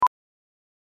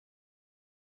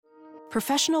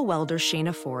Professional welder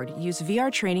Shayna Ford used VR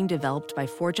training developed by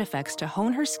ForgeFX to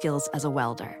hone her skills as a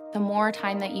welder. The more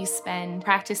time that you spend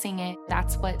practicing it,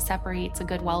 that's what separates a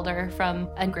good welder from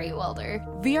a great welder.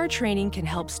 VR training can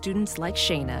help students like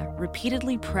Shayna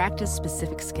repeatedly practice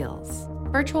specific skills.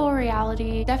 Virtual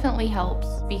reality definitely helps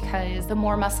because the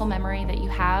more muscle memory that you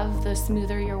have, the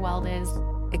smoother your weld is.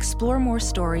 Explore more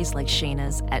stories like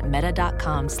Shayna's at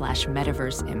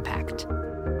meta.com/metaverseimpact.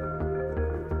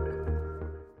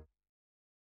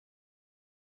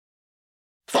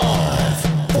 5,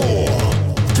 4,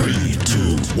 3,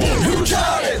 2, 1. Who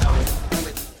got it?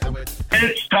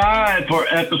 It's time for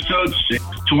episode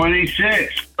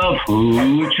 626 of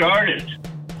Who Charted.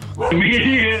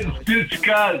 Comedians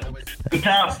discuss the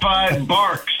top 5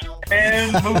 barks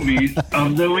and movies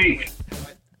of the week.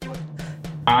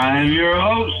 I'm your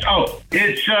host.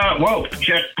 It's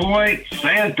Checkpoint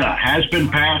Santa has been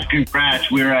passed.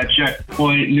 Congrats. We're at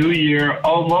Checkpoint New Year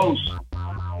almost.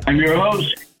 I'm your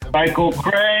host, Michael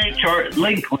Cray, Chart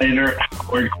Linklater,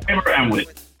 Howard Kramer, and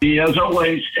with me, as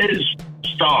always, is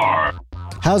Star.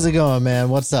 How's it going, man?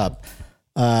 What's up?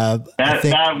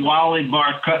 That Wally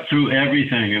bar cut through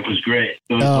everything. It was great.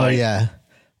 Yeah.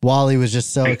 Wally was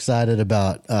just so excited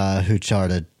about Who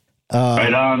Charted.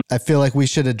 Right on. I feel like we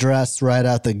should address right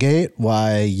out the gate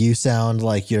why you sound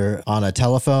like you're on a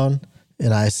telephone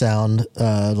and I sound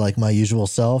like my usual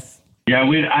self. Yeah,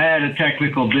 I had a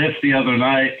technical diff the other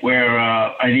night where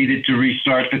I needed to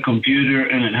restart the computer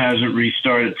and it hasn't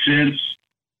restarted since.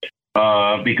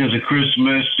 Because of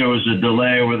Christmas, there was a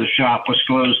delay where the shop was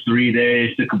closed 3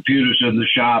 days. The computer's in the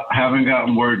shop. Haven't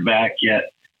gotten word back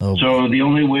yet. Oh. So the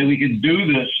only way we could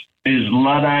do this is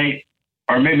Luddite,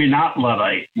 or maybe not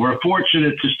Luddite. We're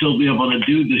fortunate to still be able to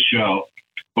do the show,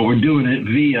 but we're doing it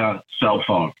via cell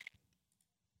phone.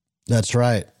 That's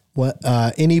right.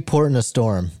 Any port in a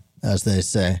storm, as they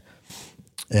say.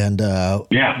 And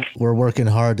we're working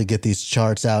hard to get these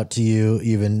charts out to you,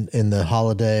 even in the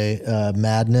holiday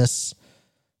madness.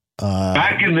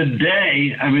 Back in the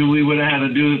day, we would have had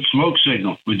to do the smoke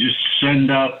signal. We just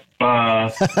send up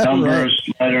numbers,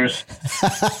 letters,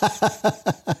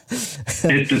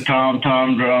 hit the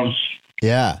tom-tom drums.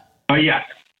 Yeah. But yeah,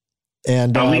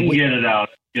 and we can get it out.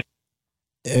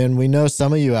 And we know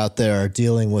some of you out there are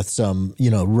dealing with some,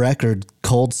 record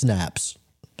cold snaps.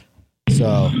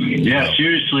 So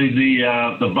seriously,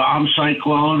 the bomb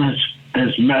cyclone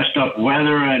has messed up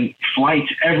weather and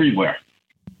flights everywhere.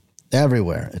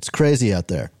 Everywhere. It's crazy out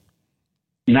there.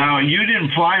 Now, you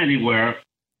didn't fly anywhere,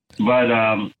 but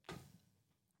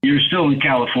you're still in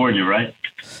California, right?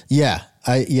 Yeah,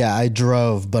 I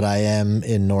drove, but I am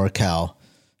in NorCal,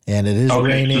 and it is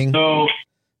raining. So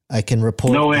I can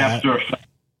report no that. after effect,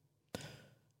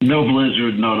 no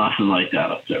blizzard, no nothing like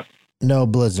that up there. No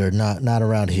blizzard, not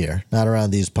around here, not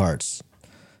around these parts.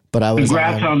 But I was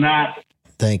Congrats on that.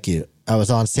 Thank you. I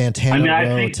was on Santana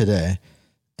Row today,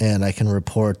 and I can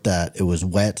report that it was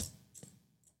wet,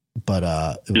 but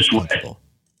it was comfortable.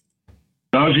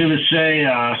 I was going to say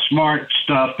smart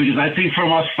stuff, because I think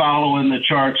from us following the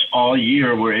charts all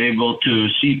year, we're able to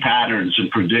see patterns and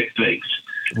predict things.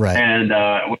 Right. And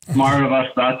smart of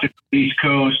us not to go East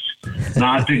Coast,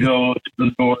 not to go to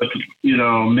the North,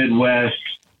 Midwest.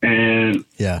 And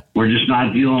we're just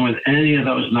not dealing with any of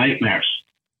those nightmares.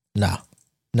 No.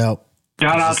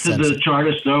 Shout out to the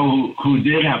chartists, though, who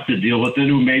did have to deal with it,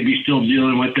 who may be still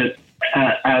dealing with it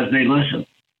as they listen.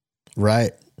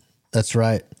 Right. That's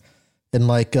right. And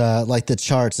like the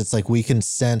charts, it's like we can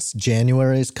sense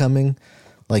January's coming.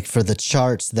 Like for the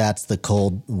charts, that's the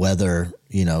cold weather,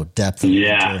 depth of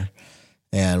winter.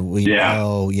 And we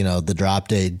know, the drop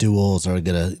day duels are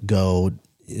going to go,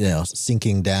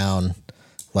 sinking down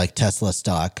like Tesla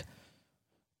stock.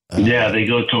 They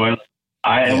go toilet.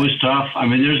 It was tough.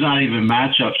 There's not even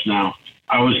matchups now.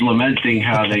 I was lamenting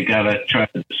how they got to try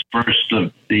to disperse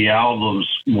the albums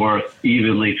more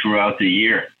evenly throughout the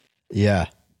year. Yeah.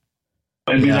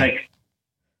 It'd be like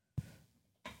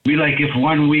if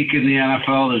 1 week in the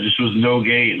NFL there just was no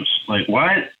games. Like,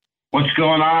 what? What's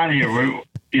going on here?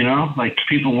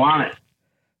 People want it.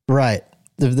 Right.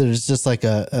 There's just like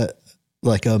a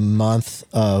month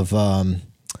of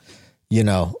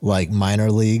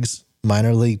minor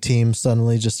league teams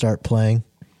suddenly just start playing.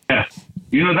 Yeah.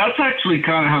 That's actually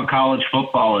kind of how college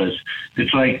football is.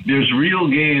 It's like there's real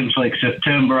games like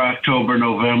September, October,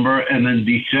 November, and then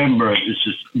December is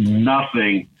just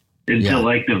nothing until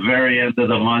like the very end of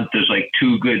the month. There's like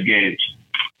 2 good games.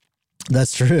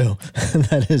 That's true.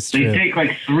 That is true. They take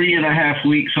like 3.5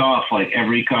 weeks off, like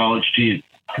every college team.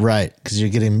 Right, because you're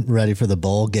getting ready for the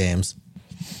bowl games.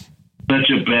 Such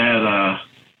a bad,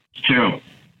 it's terrible.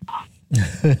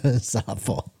 It's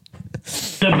awful.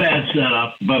 It's a bad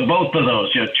setup, but both of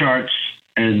those, charts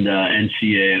and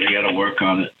NCA, they got to work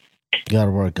on it. Got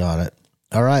to work on it.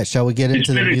 All right, shall we get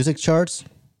into the music charts?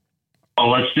 Oh,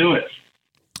 let's do it.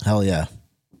 Hell yeah.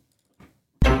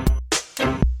 I'm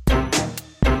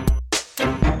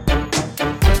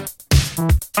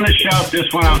going to shout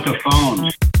this one out to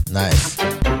phones. Nice.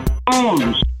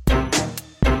 Phones.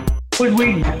 What would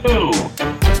we do?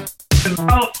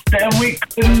 Without them, we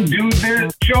couldn't do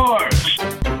the charts.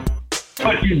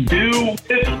 What you do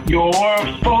with your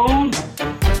phone?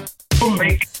 We'll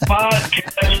make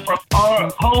podcasts from our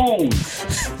home.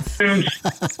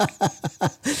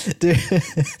 Dude,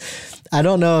 I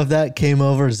don't know if that came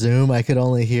over Zoom. I could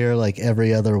only hear like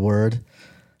every other word.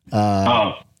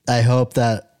 I hope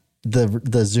that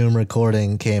the Zoom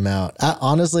recording came out.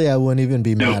 Honestly, I wouldn't even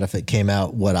be mad if it came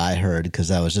out what I heard, because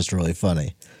that was just really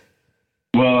funny.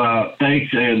 Well,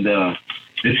 thanks, and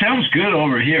it sounds good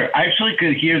over here. I actually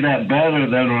could hear that better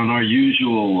than on our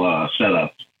usual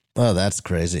setup. Oh, that's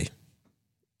crazy.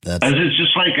 As it's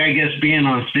just like, I guess, being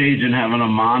on stage and having a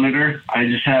monitor. I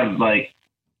just have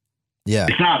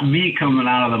it's not me coming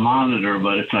out of the monitor,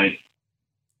 but it's like,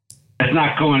 it's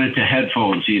not going into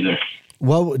headphones either.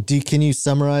 Well, can you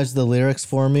summarize the lyrics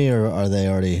for me, or are they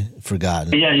already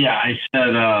forgotten? Yeah. I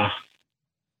said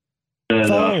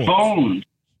phones.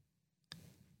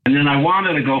 And then I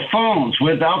wanted to go phones.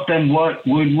 Without them, what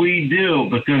would we do?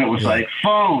 But then it was like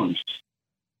phones.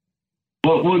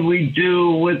 What would we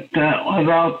do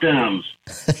without them?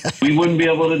 We wouldn't be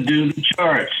able to do the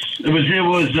charts. It was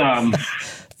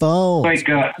phones. Like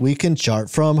we can chart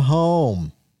from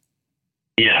home.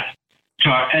 Yeah.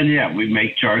 We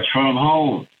make charts from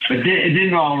home. But it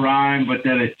didn't all rhyme, but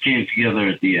then it came together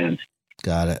at the end.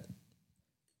 Got it.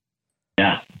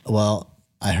 Yeah. Well,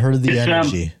 I heard the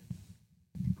energy.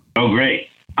 Oh, great.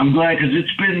 I'm glad, because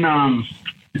it's been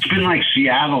like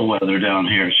Seattle weather down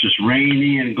here. It's just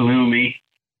rainy and gloomy.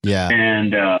 Yeah.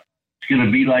 And it's going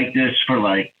to be like this for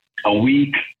like a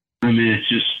week. I mean, it's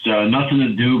just nothing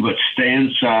to do but stay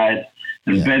inside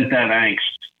and vent that angst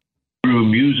through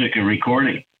music and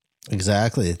recording.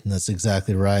 Exactly. That's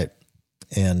exactly right.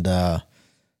 And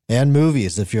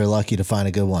movies, if you're lucky to find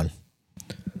a good one.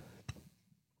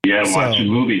 Yeah, watching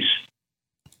movies.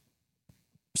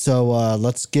 So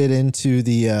let's get into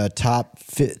the top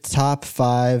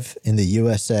 5 in the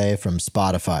USA from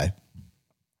Spotify.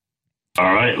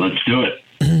 All right, let's do it.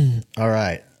 All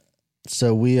right.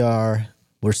 So we're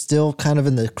still kind of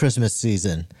in the Christmas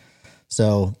season.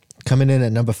 So coming in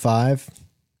at number 5.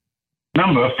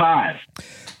 Number 5.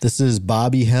 This is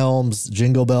Bobby Helms'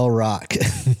 Jingle Bell Rock.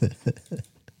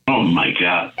 Oh my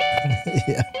God.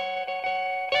 Yeah.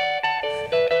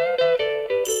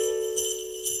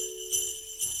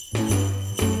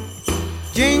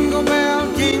 Jingle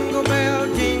bell, jingle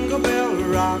bell, jingle bell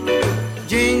rock.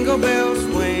 Jingle bells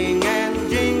swing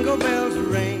and jingle bells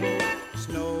ring.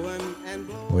 Snowing and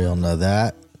blowing. We all know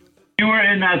that. If you were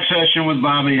in that session with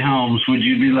Bobby Helms, would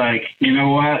you be like, you know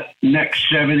what? Next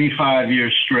 75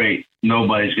 years straight,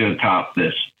 nobody's going to top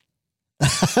this.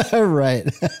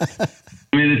 Right. I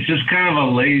mean, it's just kind of a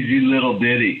lazy little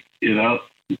ditty, you know?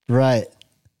 Right.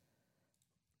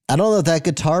 I don't know if that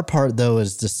guitar part, though,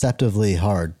 is deceptively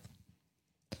hard.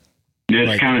 Yeah,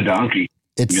 it's kind of donkey.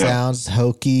 It sounds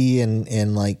hokey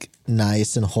and like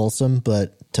nice and wholesome,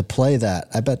 but to play that,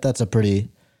 I bet that's a pretty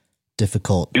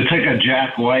difficult. It's like a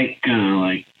Jack White kind of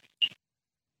like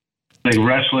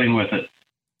wrestling with it.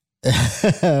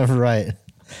 Right.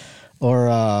 Or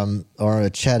a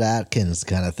Chet Atkins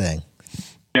kind of thing.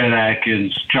 Chet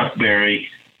Atkins, Chuck Berry.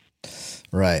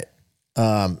 Right.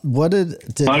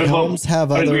 Did Helms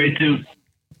have other?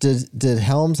 Did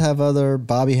Helms have other?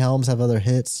 Bobby Helms have other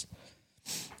hits?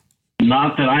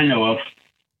 Not that I know of.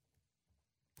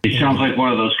 He sounds like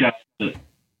one of those guys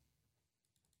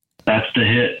that's the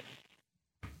hit.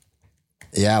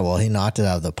 Yeah, well, he knocked it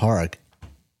out of the park.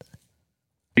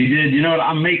 He did. You know what?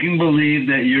 I'm making believe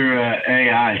that you're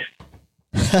AI.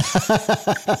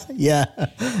 Yeah,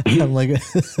 I'm like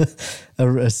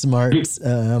a smart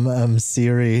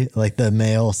Siri, like the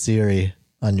male Siri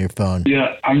on your phone.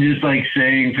 Yeah, I'm just like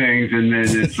saying things, and then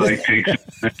it's like takes,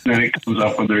 and then it comes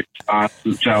up with a response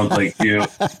that sounds like you.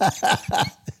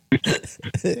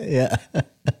 Yeah.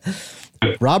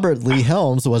 Robert Lee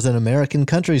Helms was an American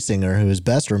country singer who is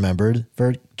best remembered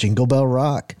for Jingle Bell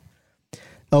Rock.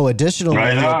 Oh, additionally,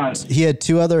 he had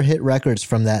 2 other hit records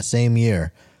from that same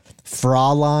year,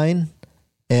 Fraulein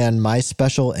and My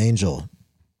Special Angel.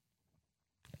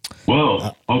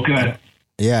 Whoa, okay.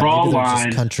 Yeah,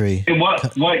 Fraulein. Country. Hey,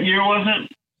 what year was it?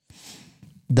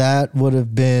 That would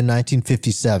have been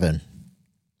 1957.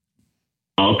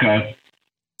 Okay.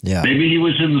 Yeah. Maybe he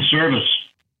was in the service.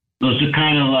 Those are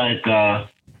kind of like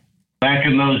back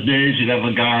in those days, you'd have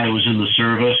a guy who was in the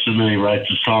service, and then he writes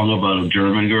a song about a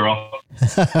German girl.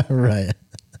 Right.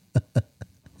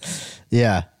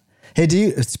 Yeah. Hey,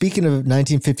 speaking of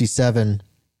 1957,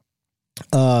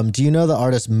 do you know the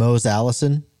artist Mose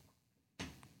Allison?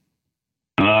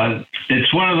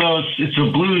 It's one of those. It's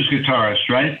a blues guitarist,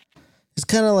 right? It's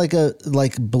kind of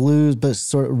like blues, but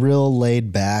sort of real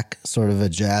laid back, sort of a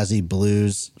jazzy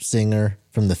blues singer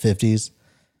from the 50s.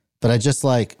 But I just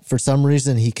for some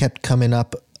reason, he kept coming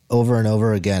up over and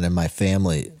over again in my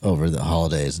family over the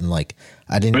holidays, and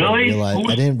I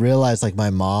didn't realize my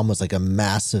mom was a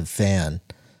massive fan,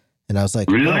 and I was like,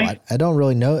 really? Oh, I don't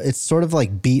really know. It's sort of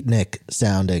like beatnik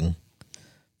sounding,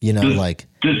 you know,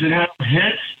 Does it have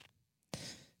hits?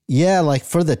 Yeah,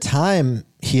 for the time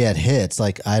he had hits,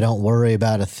 I Don't Worry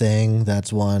About a Thing.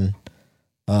 That's one.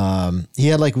 He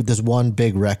had this one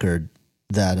big record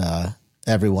that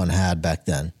everyone had back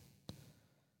then,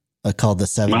 called The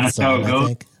Seventh Son, I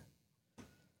think.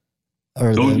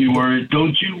 Or don't you worry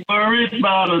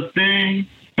about a thing.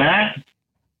 That?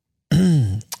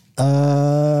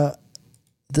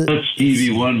 That's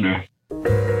Stevie Wonder.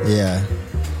 Yeah.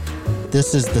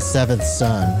 This is The Seventh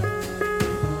Son.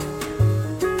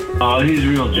 Oh, he's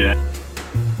real jazz.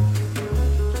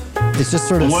 It's just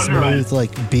sort of smooth,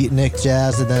 beatnik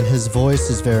jazz, and then his voice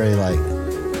is very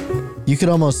you could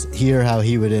almost hear how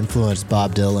he would influence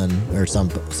Bob Dylan or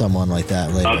someone like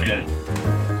that later. Okay.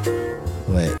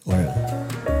 Wait, where?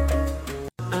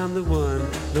 I'm the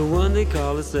one they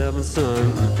call the seventh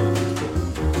son.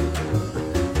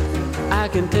 I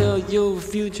can tell your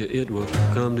future, it will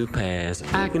come to pass.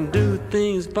 I can do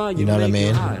things for you, you know what I mean?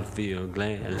 Your heart feel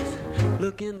glad.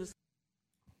 Look in the...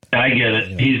 I get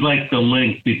it. He's like the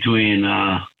link between,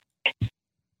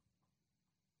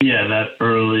 that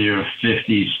earlier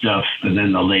 50s stuff and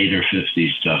then the later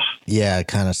 50s stuff. Yeah,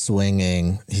 kind of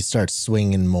swinging. He starts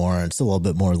swinging more. It's a little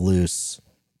bit more loose,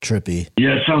 trippy.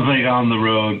 Yeah, it sounds like on the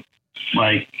road,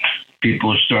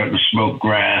 people are starting to smoke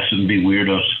grass and be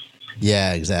weirdos.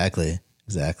 Yeah, exactly.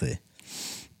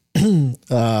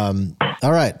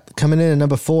 All right, coming in at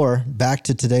number 4, back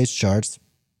to today's charts.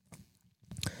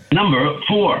 Number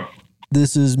 4.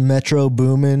 This is Metro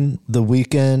Boomin, The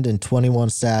Weeknd, and 21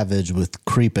 Savage with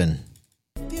Creepin'.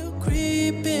 You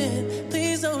creepin',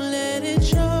 please don't let it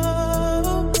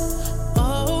show.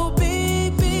 Oh,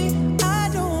 baby, I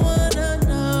don't wanna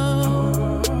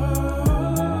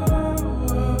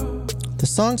know. The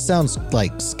song sounds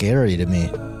scary to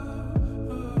me.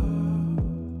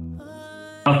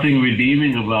 Nothing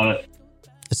redeeming about it.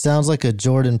 It sounds like a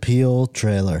Jordan Peele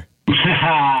trailer.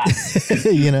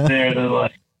 You know? There to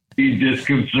be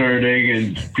disconcerting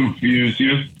and confuse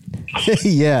you.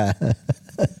 Yeah.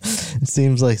 It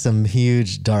seems like some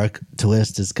huge dark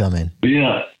twist is coming.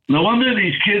 Yeah. No wonder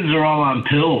these kids are all on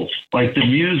pills. The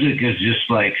music is just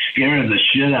scaring the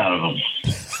shit out of them.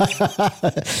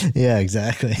 Yeah,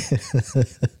 exactly.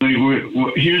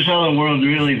 Here's how the world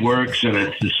really works, and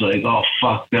it's just all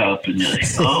fucked up, and you're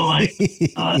oh my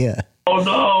God. Yeah. Oh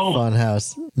no.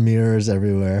 Funhouse mirrors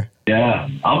everywhere. Yeah.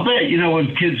 I'll bet,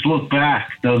 when kids look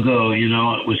back, they'll go, it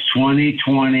was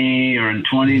 2020 or in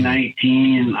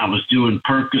 2019, I was doing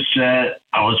Percocet,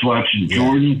 I was watching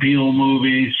Jordan Peele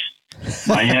movies.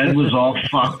 My head was all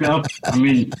fucked up. I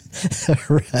mean,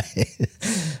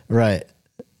 right.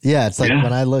 Yeah, it's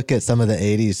when I look at some of the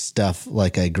 80s stuff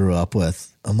I grew up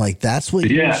with, I'm that's what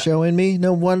you're showing me?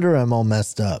 No wonder I'm all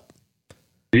messed up.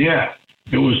 Yeah.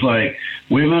 It was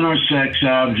women are sex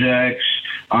objects.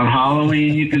 On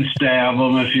Halloween, you can stab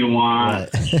them if you want.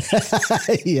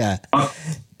 Right. Yeah.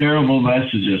 Terrible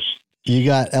messages. You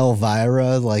got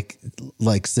Elvira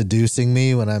seducing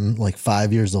me when I'm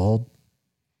 5 years old.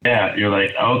 Yeah, you're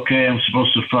okay, I'm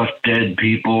supposed to fuck dead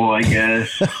people, I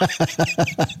guess.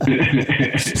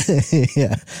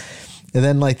 Yeah. And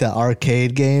then the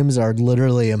arcade games are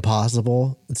literally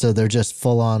impossible. So they're just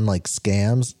full on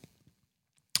scams.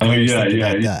 Oh, yeah.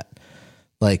 That.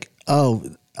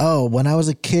 Oh, when I was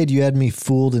a kid, you had me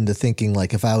fooled into thinking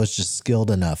if I was just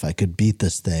skilled enough, I could beat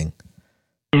this thing.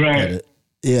 Right.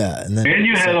 Yeah. And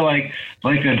you had to like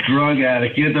a drug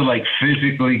addict, you had to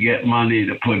physically get money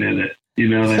to put in it. You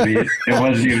know what I mean? It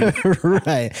wasn't even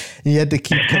right. You had to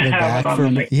keep coming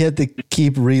back you had to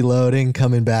keep reloading,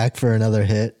 coming back for another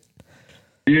hit.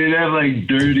 You'd have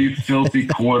dirty, filthy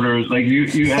quarters. You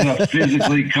had to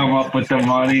physically come up with the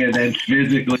money and then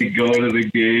physically go to the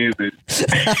game.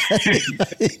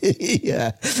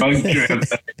 Yeah.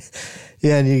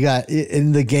 Yeah, and you got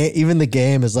in the game. Even the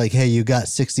game is hey, you got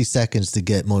 60 seconds to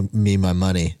get me my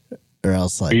money, or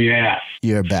else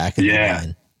you're back in the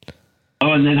line.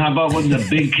 Oh, and then how about when the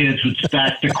big kids would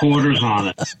stack the quarters on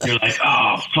it? You're like,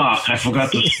 oh, fuck, I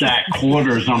forgot to stack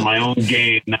quarters on my own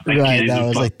game. Now I Right, can't that even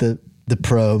was fuck- like the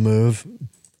pro move.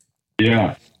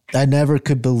 Yeah. I never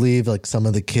could believe like some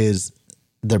of the kids,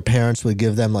 their parents would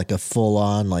give them like a full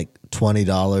on like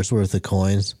 $20 worth of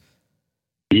coins.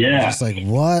 Yeah. It's like,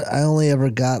 what? I only ever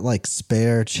got like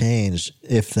spare change,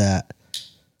 if that.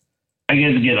 I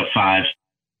get to get a 5.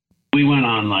 We went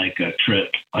on like a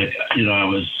trip. Like, I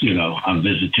was, on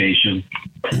visitation.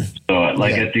 So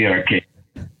like Yeah. at the arcade,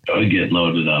 I would get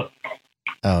loaded up.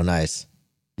 Oh, nice.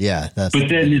 Yeah, that's. But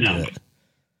then, the way to do it.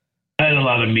 I had a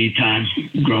lot of me time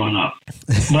growing up.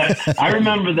 But I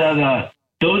remember that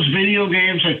those video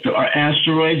games, like the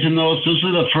Asteroids and those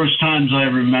are the first times I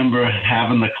remember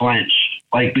having the clench.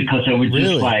 Like, because I would just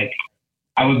Really? like,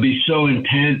 I would be so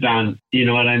intent on, you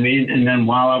know what I mean? And then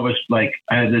while I was like,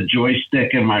 I had the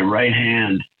joystick in my right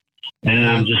hand and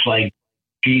I'm just like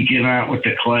geeking out with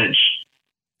the clench.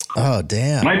 Oh,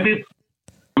 damn.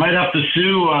 Might have to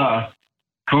sue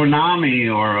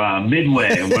Konami or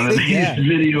Midway, one of these Yeah.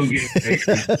 video games.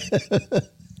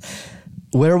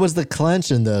 Where was the clench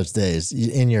in those days?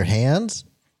 In your hands?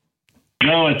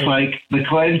 No, it's like the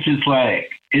clench is like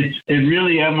it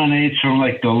really emanates from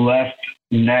like the left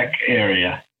neck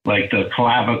area, like the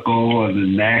clavicle and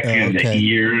the neck and okay. the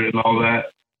ear and all that.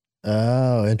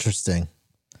 Oh, interesting.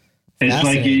 It's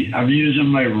like Fascinating. I'm using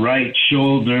my right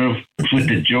shoulder with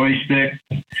the joystick.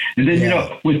 And then,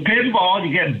 Yeah. with pinball,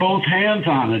 you get both hands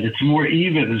on it. It's more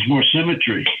even. There's more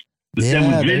symmetry. But then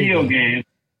Yeah, with there you video go. games,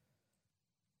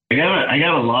 I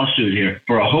got a lawsuit here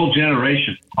for a whole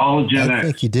generation, all of Gen I X.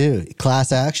 think you do.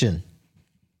 Class action.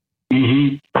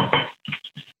 Mm-hmm.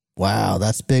 Wow,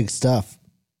 that's big stuff.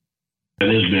 It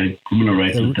is big. I'm going to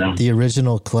write this down. The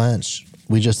original clench.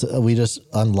 We just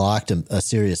unlocked a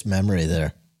serious memory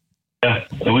there. Yeah,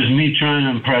 it was me trying to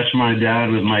impress my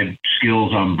dad with my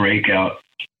skills on Breakout.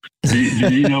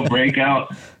 Did you know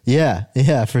Breakout? Yeah,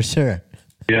 for sure.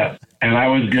 Yeah, and I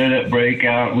was good at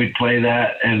Breakout. We'd play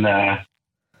that, and that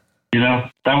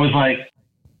was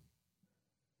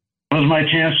my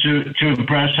chance to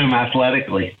impress him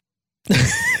athletically.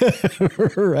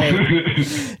 Right.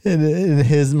 In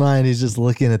his mind, he's just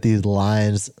looking at these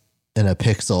lines in a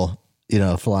pixel,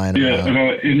 flying Yeah,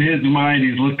 around. in his mind,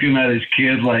 he's looking at his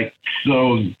kid like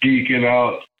so geeking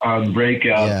out on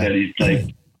Breakout Yeah. that he's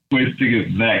like twisting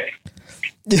his neck.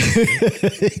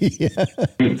 Yeah.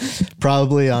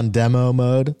 Probably on demo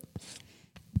mode.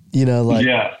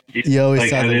 Yeah, you always like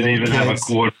saw I the didn't little even have a kids.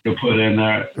 quarter to put in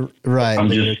there. Right. I'm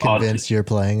but just you're convinced you're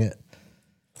playing it.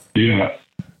 Yeah,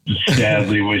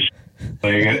 sadly wish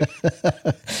playing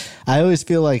it. I always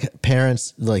feel like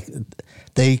parents, like,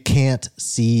 they can't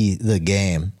see the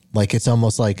game. Like, it's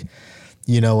almost like,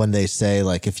 when they say,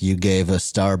 like, if you gave a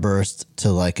starburst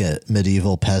to, like, a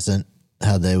medieval peasant,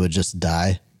 how they would just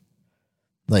die.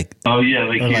 Like, Oh yeah,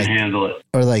 they can't like- handle it.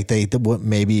 or like they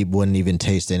maybe wouldn't even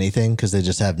taste anything because they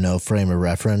just have no frame of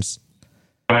reference.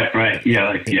 Right.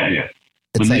 Yeah, yeah.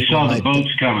 It's When they like saw when the my- boats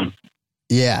coming,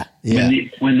 Yeah.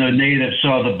 when the natives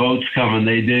saw the boats coming,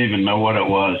 they didn't even know what it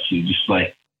was. You just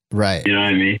like, Right. you know what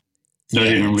I mean? Don't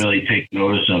Yeah. even really take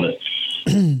notice of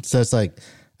it. So it's like,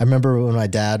 I remember when my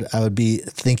dad, I would be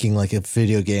thinking like a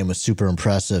video game was super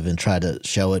impressive and try to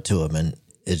show it to him. And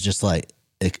it's just like,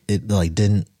 it like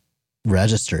didn't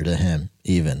register to him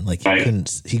even. Like Right.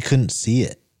 he couldn't see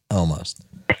it almost.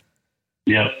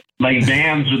 Yeah, like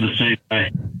bands are the same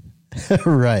way.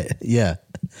 Right. Yeah.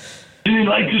 Didn't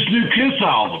like this new Kiss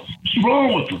album. What's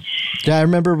wrong with them? Yeah, I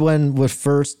remember when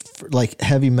first, like,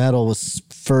 heavy metal was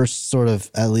first sort of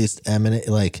at least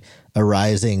like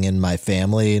arising in my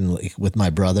family and like with my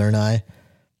brother and I.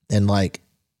 And like,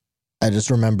 I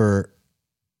just remember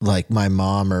like my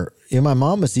mom my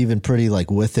mom was even pretty like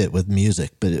with it with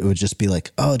music, but it would just be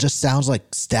like, oh, it just sounds like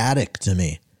static to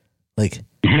me. Like,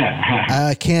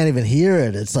 I can't even hear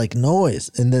it. It's like noise.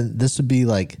 And then this would be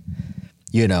like,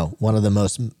 one of the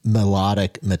most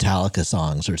melodic Metallica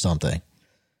songs or something.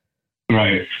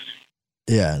 Right.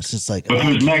 Yeah, it's just like. But if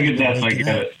it was I can't even Megadeth, I make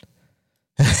get it.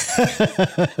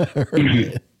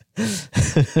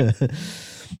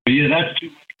 But yeah, that's too,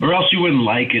 or else you wouldn't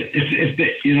like it. If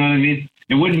they, you know what I mean?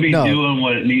 It wouldn't be No. doing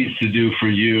what it needs to do for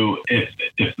you if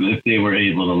they were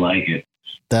able to like it.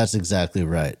 That's exactly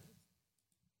right.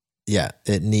 Yeah,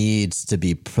 it needs to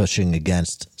be pushing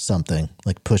against something,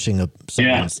 like pushing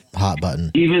someone's hot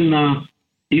button. Even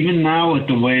now with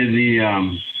the way the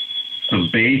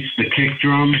bass, the kick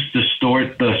drums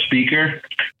distort the speaker,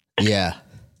 Yeah.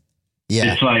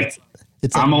 Yeah. it's like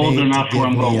It's I'm like old made to enough where give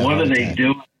I'm me going, a what heart are they attack.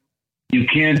 doing? You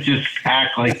can't just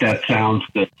act like that sounds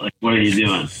good. Like, what are you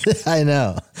doing? I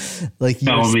know. Like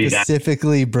you're Tell me that.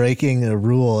 specifically breaking a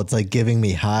rule. It's like giving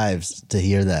me hives to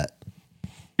hear that.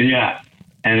 Yeah.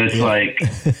 And it's like,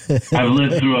 I've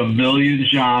lived through a million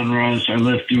genres. I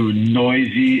lived through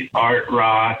noisy art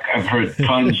rock. I've heard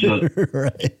tons of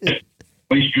Right.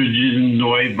 Oestrogen,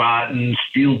 Neubauten,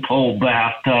 steel pole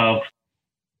bathtub.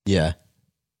 Yeah.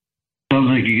 Sounds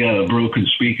like you got a broken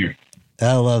speaker.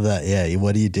 I love that. Yeah.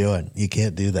 What are you doing? You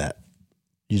can't do that.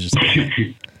 You just,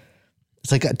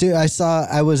 it's like, dude,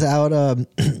 I was out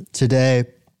today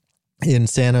in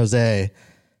San Jose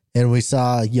and we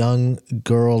saw a young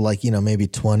girl, like, you know, maybe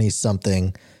 20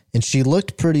 something. And she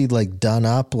looked pretty like done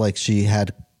up. Like she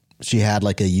had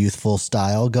like a youthful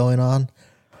style going on,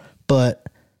 but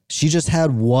she just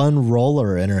had one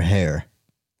roller in her hair.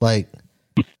 Like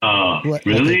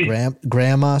Really? a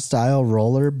grandma style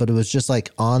roller, but it was just like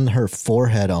on her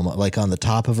forehead, almost like on the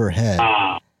top of her head,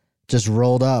 just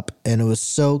rolled up. And it was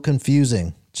so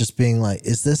confusing, just being like,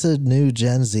 is this a new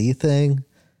Gen Z thing?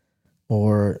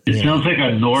 Or It sounds like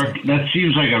that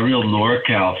seems like a real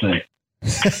NorCal thing.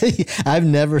 I've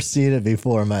never seen it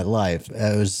before in my life.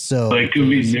 It was so Like, it could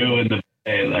be new in the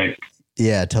day, like,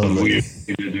 yeah, a totally. weird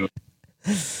thing to do.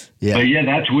 Yeah. But yeah,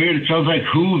 that's weird. It sounds like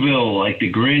Whoville, like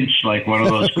the Grinch, like one of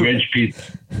those Grinch people.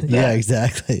 Yeah,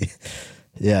 exactly.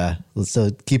 Yeah. So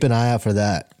keep an eye out for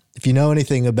that. If you know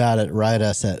anything about it, write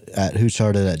us at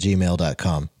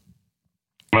whocharted@gmail.com.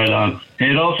 Right on.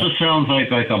 It also sounds like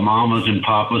a Mamas and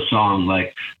Papas song,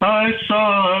 like, I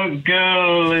saw a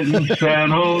girl in San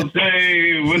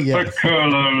Jose with Yeah. a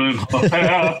curler in her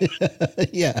hair.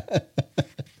 Yeah.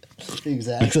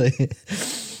 Exactly.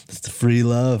 It's the free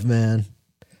love, man.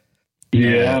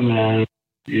 Yeah, man.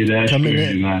 Yeah, that's Coming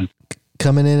crazy, in. man.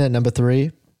 Coming in at number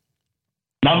 3,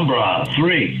 Number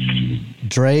 3.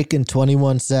 Drake and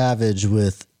 21 Savage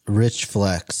with Rich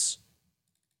Flex.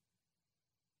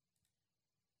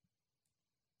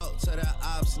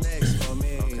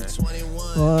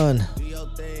 One.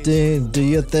 Do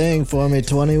your thing for me,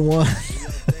 21.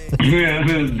 Yeah,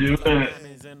 do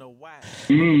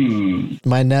it.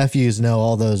 My nephews know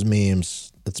all those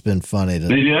memes. It's been funny They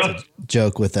do? to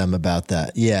joke with them about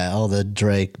that. Yeah, all the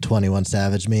Drake 21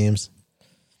 Savage memes.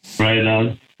 Right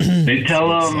on. They tell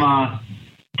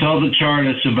the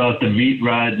chartists about the meat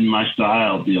riding my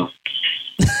style deal.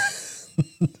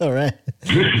 All right.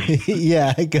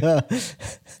 Yeah,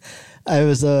 I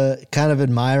was kind of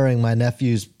admiring my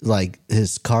nephew's, like,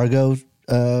 his cargo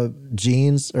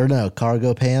jeans, or no,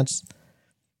 cargo pants,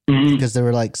 because they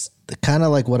were like kind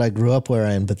of like what I grew up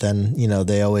wearing, but then, you know,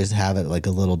 they always have it like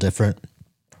a little different.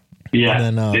 Yeah.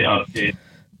 And then, they update.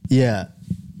 yeah.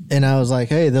 And I was like,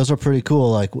 hey, those are pretty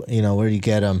cool. Like, you know, where do you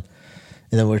get them?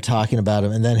 And then we're talking about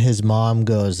them. And then his mom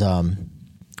goes,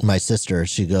 my sister,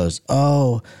 she goes,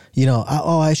 oh, you know,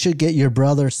 I should get your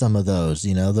brother some of those.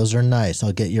 You know, those are nice.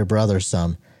 I'll get your brother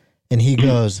some. And he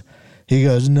goes,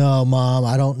 no, Mom,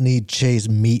 I don't need Chase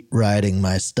meat riding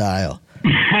my style.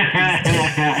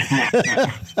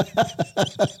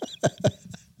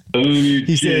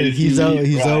 He said he's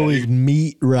always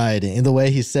meat riding. And the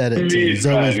way he said it, too, he's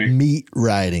always meat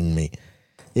riding me.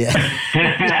 Yeah.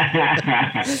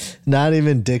 Not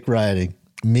even dick riding.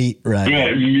 Meat riding.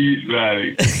 Right, meat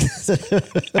riding.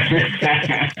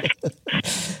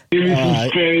 Give me some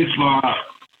space, Mom.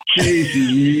 Chase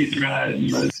is meat riding.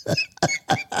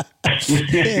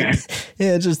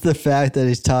 Yeah, just the fact that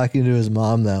he's talking to his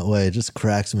mom that way just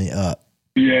cracks me up.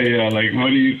 Yeah. Like, what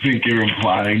do you think you're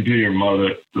implying to your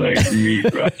mother? Like, meat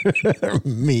riding.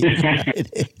 Meat riding.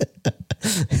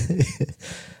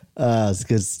 It's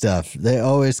good stuff. They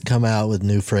always come out with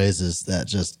new phrases that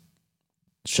just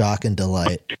shock and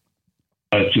delight.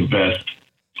 That's the best.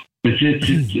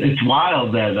 It's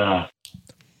wild that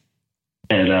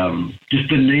just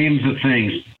the names of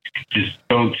things just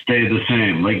don't stay the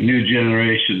same. Like, new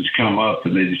generations come up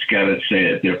and they just got to say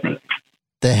it different.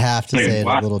 They have to Like, say it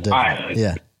a little different. why?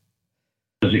 Yeah.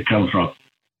 Where does it come from?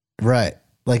 Right.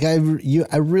 Like I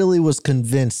really was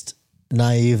convinced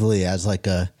naively as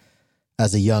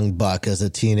a young buck, as a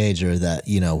teenager, that,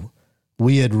 you know,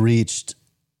 we had reached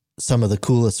some of the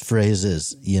coolest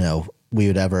phrases, you know, we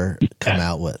would ever come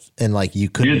out with. And like, you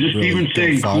couldn't just really even go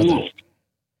saying farther. cool.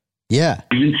 Yeah.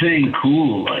 Even saying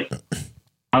cool, like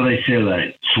how they say,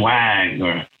 like, swag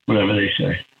or whatever they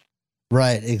say.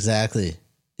 Right. Exactly.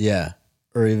 Yeah.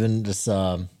 Or even just,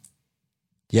 I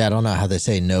don't know how they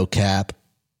say no cap,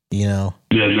 you know?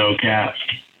 Yeah, no cap.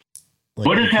 Like,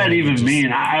 What does that even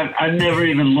mean? I've never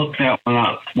even looked that one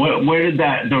up. Where did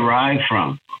that derive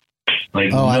from?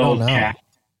 Like, I don't know. cap.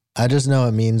 I just know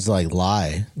it means like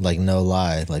lie, like no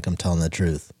lie, like I'm telling the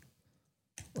truth.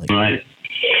 Right.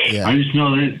 Yeah. I just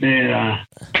know that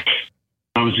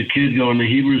I was a kid going to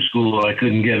Hebrew school. I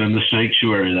couldn't get in the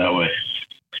sanctuary that way.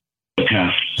 Okay.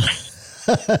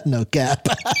 No cap.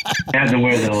 I had to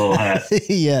wear the little hat.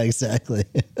 Yeah, exactly.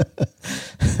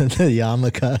 The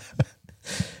yarmulke.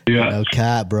 Yeah. No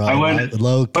cap, bro. I went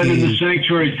Low key. in the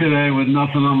sanctuary today with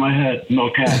nothing on my head. No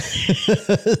cap.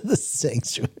 The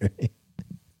sanctuary.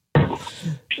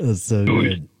 That's so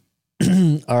good.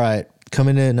 All right.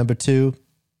 Coming in at number 2.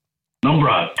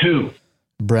 Number 2.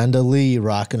 Brenda Lee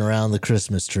rocking around the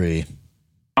Christmas tree.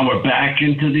 And we're back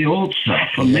into the old stuff.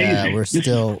 Amazing. Yeah, we're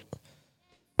still.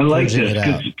 I like purging this it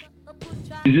out.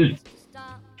 because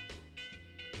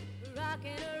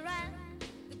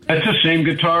that's the same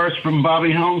guitarist from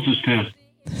Bobby Helms' tune.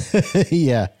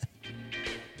 Yeah.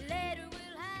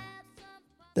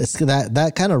 It's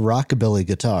that kind of rockabilly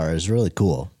guitar is really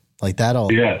cool. Like that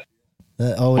always What has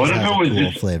if a it was cool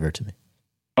just flavor to me.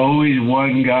 always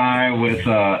one guy with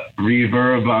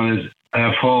reverb on his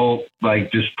F-hole,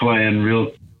 like just playing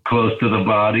real close to the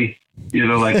body,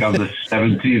 like on the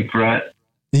 17th fret.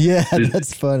 Yeah,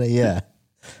 that's funny. Yeah.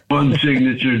 One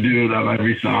signature dude on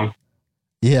every song.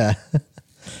 Yeah.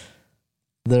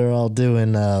 They're all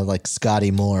doing like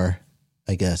Scotty Moore,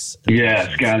 I guess.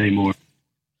 Yeah, Scotty Moore.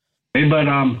 Hey, but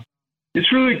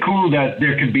it's really cool that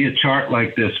there could be a chart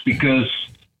like this because,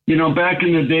 back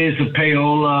in the days of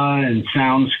Payola and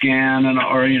SoundScan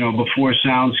or before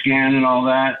SoundScan and all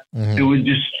that, there would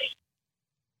just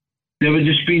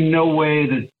be no way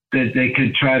that they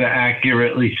could try to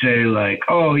accurately say like,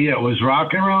 oh yeah, it was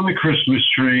rocking around the Christmas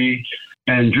tree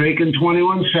and Drake and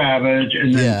 21 Savage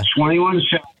and then 21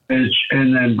 Savage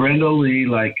and then Brenda Lee.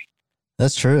 Like,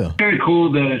 that's true. Very cool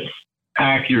that it's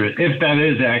accurate, if that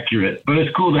is accurate, but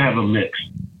it's cool to have a mix.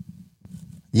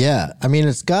 Yeah. I mean,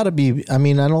 it's gotta be, I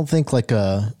don't think like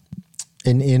an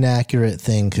inaccurate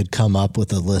thing could come up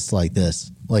with a list like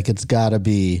this. Like it's gotta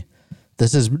be,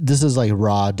 this is like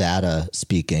raw data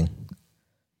speaking.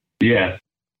 Yeah.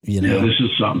 Yeah, this is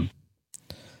something.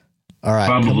 All right.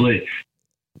 Probably.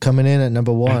 Coming in at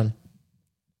number 1.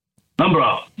 Number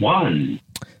 1.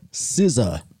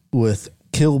 SZA with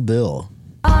Kill Bill.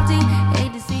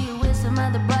 Hate to see you with some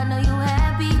other, but know you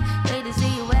happy. Hate to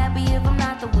see you happy if I'm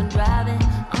not the one driving.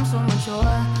 I'm so mature.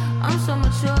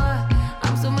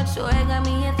 It got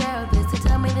me a therapist to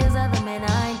tell me there's other men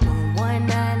I ain't doing one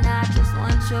night, I just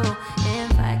want you.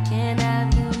 If I can't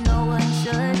have you, no one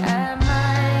should.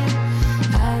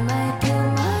 I might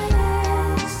kill my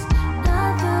ex.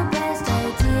 Not the best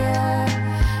idea.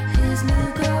 His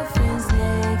new girlfriend's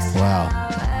next. Wow.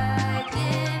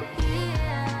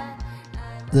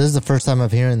 This is the first time I'm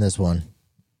hearing this one.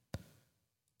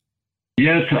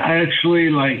 Yes, actually,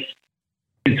 like,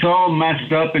 it's all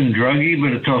messed up and druggy,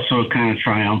 but it's also kind of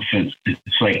triumphant.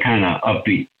 It's like kind of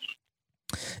upbeat.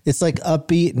 It's like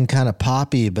upbeat and kind of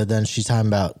poppy, but then she's talking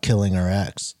about killing her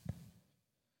ex.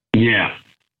 Yeah.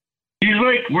 She's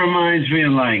like, reminds me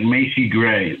of like Macy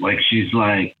Gray. Like she's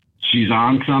on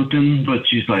something, but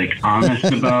she's like honest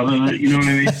about it. You know what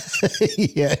I mean?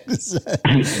 Yeah,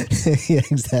 exactly. Yeah,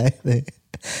 exactly.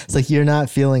 It's like you're not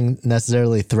feeling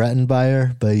necessarily threatened by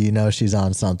her, but she's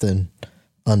on something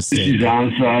unstable. She's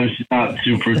on something. She's not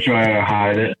super trying to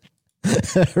hide it.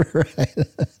 Right.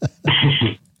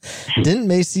 Didn't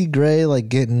Macy Gray like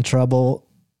get in trouble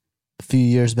a few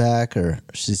years back, or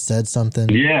she said something?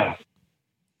 Yeah.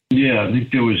 Yeah, I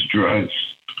think there was drugs.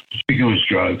 I think it was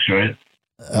drugs, right?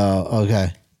 Oh,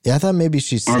 okay. Yeah, I thought maybe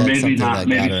she said something that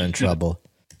got her in trouble.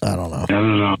 I don't know. I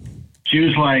don't know. She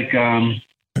was like, her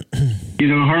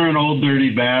and Old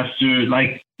Dirty Bastard,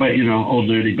 Old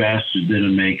Dirty Bastard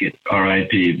didn't make it,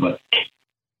 R.I.P., but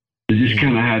it just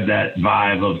kind of had that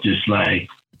vibe of just like,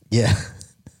 yeah,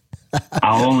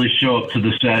 I'll only show up to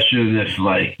the session if,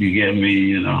 like, you get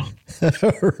me,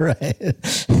 Right.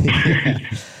 Yeah.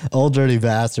 Old Dirty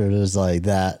Bastard is like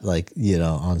that, like,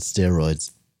 on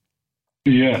steroids.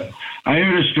 Yeah. I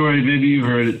heard a story, maybe you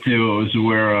heard it too. It was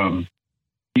where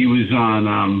he was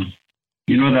on,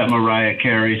 that Mariah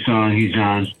Carey song he's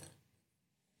on?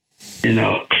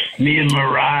 Me and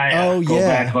Mariah go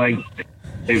back like,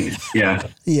 yeah.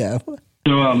 Yeah.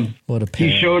 So what a he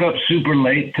showed up super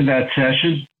late to that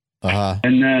session. Uh-huh.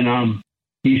 And then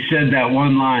he said that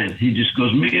one line. He just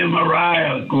goes, me and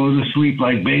Mariah go to sleep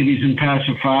like babies and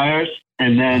pacifiers.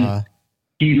 And then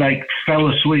he like fell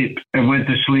asleep and went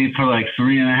to sleep for like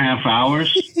 3.5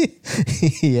 hours.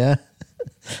 Yeah.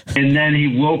 And then he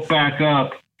woke back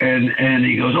up and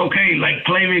he goes, okay, like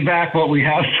play me back what we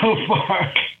have so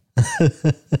far.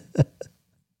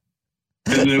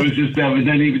 And it was just that, but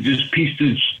then he would just piece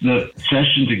the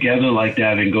session together like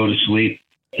that and go to sleep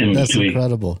in That's between.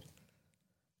 Incredible.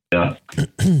 Yeah.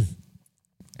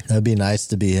 That'd be nice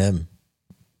to be him.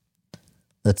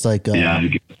 That's like,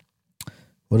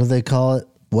 what do they call it?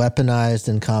 Weaponized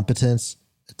incompetence.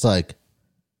 It's like,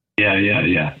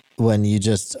 yeah. When you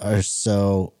just are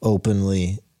so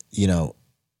openly,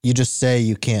 you just say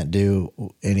you can't do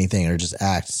anything or just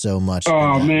act so much in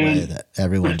that way that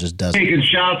everyone just does. Taking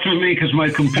shots at me because my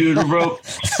computer broke.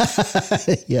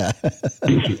 Yeah.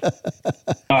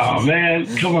 Oh man,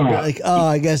 come on. Like, oh,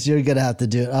 I guess you're gonna have to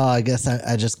do it. Oh, I guess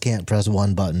I just can't press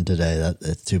one button today.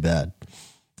 It's too bad.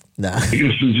 Nah. I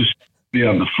guess we'll just be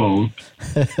on the phone.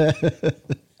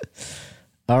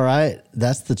 All right,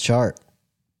 that's the chart.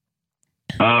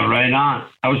 Right on.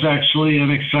 That was actually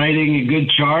an exciting and good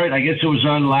chart. I guess it was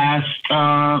our last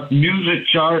music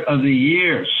chart of the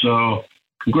year. So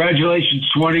congratulations,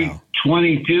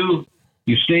 2022.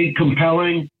 You stayed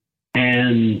compelling.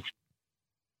 And,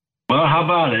 well, how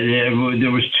about it?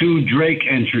 There was 2 Drake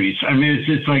entries. I mean, it's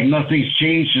just like nothing's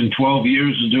changed in 12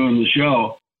 years of doing the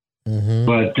show. Mm-hmm.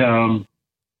 But,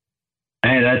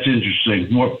 hey, that's interesting.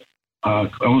 More, I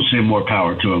won't say more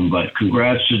power to him, but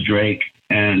congrats to Drake.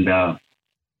 And,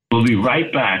 we'll be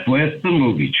right back with the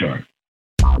movie chart.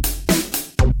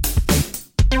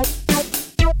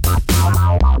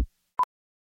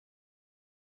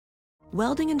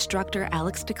 Welding instructor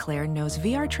Alex DeClaire knows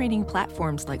VR training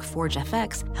platforms like Forge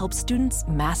FX help students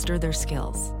master their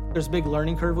skills. There's a big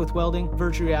learning curve with welding.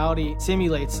 Virtual reality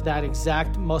simulates that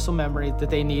exact muscle memory that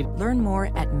they need. Learn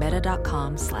more at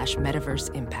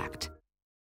meta.com/metaverseimpact.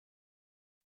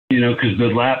 Because the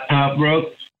laptop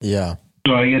broke. Yeah.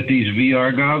 So I get these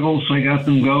VR goggles. I got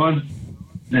them going.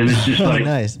 And it's just like,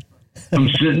 nice. I'm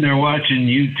sitting there watching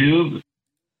YouTube,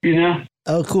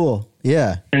 Oh, cool.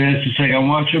 Yeah. And it's just like I'm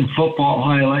watching football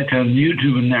highlights on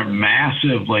YouTube, and they're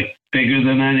massive, like bigger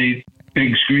than any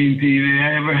big screen TV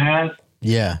I ever had.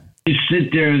 Yeah. You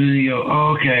sit there and then you go,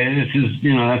 oh, okay, this is,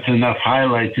 that's enough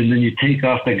highlights. And then you take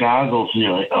off the goggles and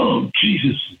you're like, oh,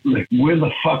 Jesus, like, where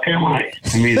the fuck am I?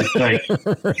 I mean, it's like,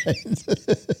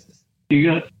 you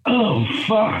go, oh,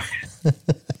 fuck.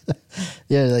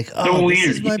 Yeah, like, oh, so this weird.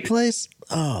 is my place?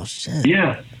 Oh, shit.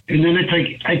 Yeah. And then it's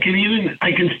like, I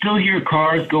can still hear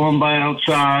cars going by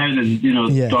outside and,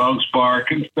 dogs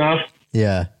bark and stuff.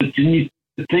 Yeah. But then you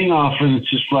the thing off and it's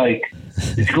just like,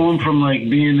 it's going from like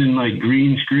being in like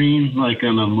green screen, like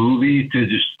on a movie, to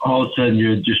just all of a sudden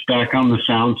you're just back on the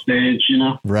sound stage,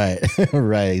 Right.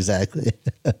 Right. Exactly.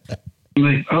 I'm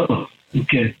like, oh,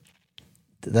 okay.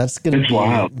 That's going to be,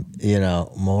 wild.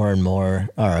 More and more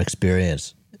our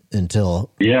experience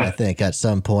until I think at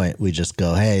some point we just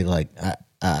go, hey, like,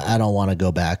 I don't want to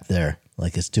go back there.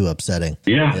 Like, it's too upsetting.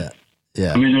 Yeah.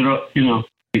 I mean, I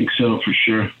think so for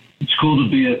sure. It's cool to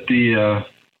be at the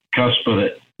cusp of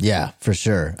it. Yeah, for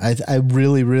sure. I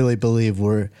really, really believe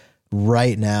we're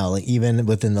right now, like even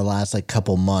within the last like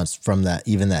couple months from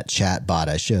that chat bot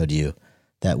I showed you,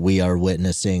 that we are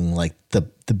witnessing like the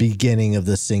beginning of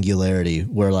the singularity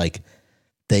where like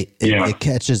it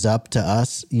catches up to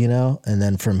us, and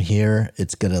then from here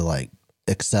it's going to like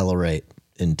accelerate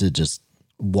into just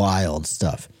wild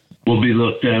stuff. We'll be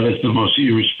looked at as the most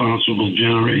irresponsible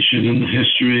generation in the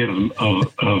history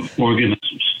of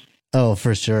organisms. Oh,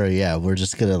 for sure. Yeah. We're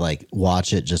just going to like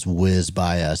watch it just whiz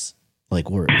by us. Like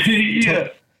we're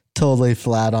totally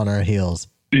flat on our heels.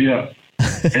 Yeah.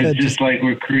 It's just like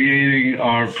we're creating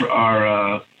our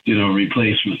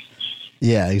replacements.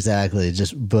 Yeah, exactly.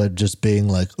 Just being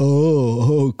like,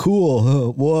 oh,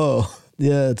 cool. Whoa.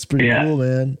 Yeah. It's pretty cool,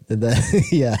 man. And then,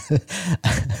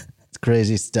 it's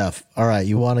crazy stuff. All right.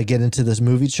 You want to get into this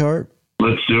movie chart?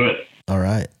 Let's do it. All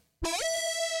right.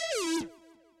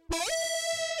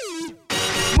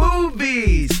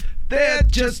 Movies, they're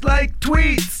just like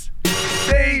tweets.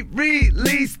 They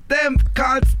release them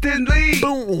constantly.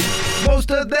 Boom.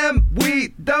 Most of them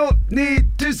we don't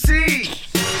need to see.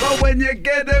 But when you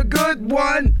get a good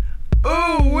one,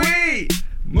 ooh-wee,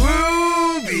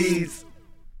 movies.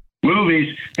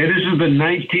 Movies. Hey, this is the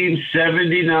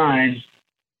 1979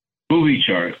 movie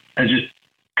chart. I just,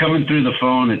 coming through the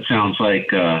phone, it sounds like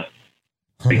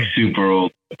super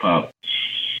old hip-hop.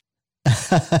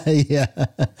 Yeah.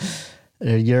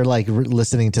 You're like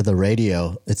listening to the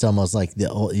radio. It's almost like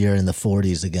you're in the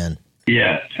 40s again.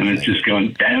 Yeah, and it's just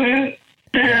going, damn it.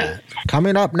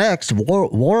 Coming up next,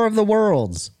 War of the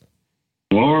Worlds.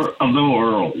 War of the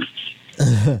Worlds.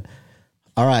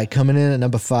 All right, coming in at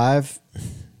number 5.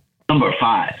 Number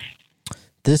 5.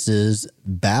 This is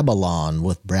Babylon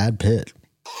with Brad Pitt.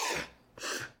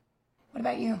 What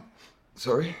about you?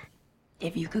 Sorry?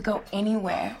 If you could go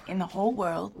anywhere in the whole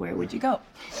world, where would you go?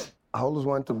 I always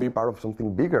wanted to be part of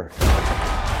something bigger.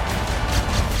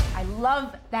 I I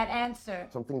love that answer.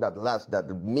 Something that lasts, that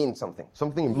means something.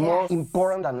 Something more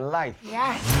important than life.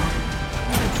 Yes.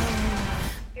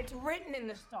 It's written in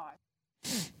the stars.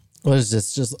 What is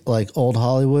this? Just like old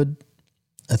Hollywood?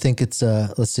 I think it's,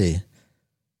 let's see.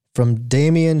 From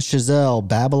Damien Chazelle,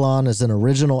 Babylon is an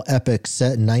original epic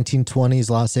set in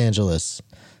 1920s Los Angeles,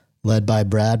 led by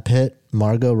Brad Pitt,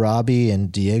 Margot Robbie,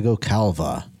 and Diego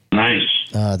Calva. Nice.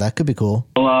 That could be cool.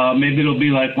 Well, maybe it'll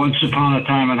be like Once Upon a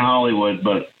Time in Hollywood,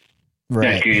 but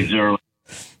decades early.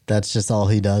 That's just all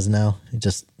he does now.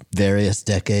 Just various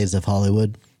decades of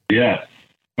Hollywood. Yeah.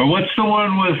 Or what's the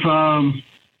one with,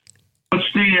 what's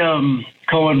the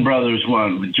Coen Brothers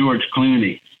one with George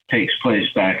Clooney? Takes place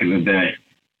back in the day.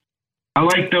 I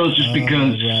like those just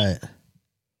because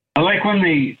I like when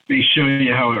they show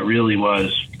you how it really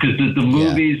was. Because the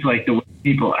movies, like the way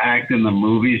people act in the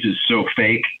movies is so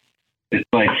fake. It's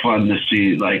like fun to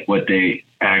see like what they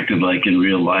acted like in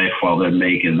real life while they're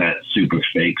making that super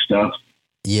fake stuff.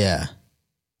 Yeah.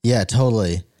 Yeah,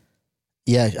 totally.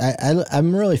 Yeah,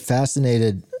 I'm really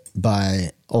fascinated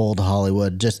by old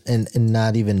Hollywood, just and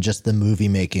not even just the movie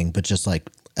making, but just like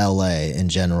LA in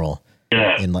general.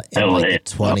 Yeah, in like the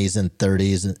 20s and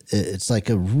 30s. It's like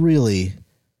a really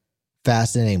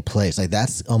fascinating place. Like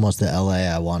that's almost the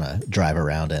LA I want to drive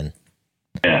around in.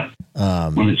 Yeah.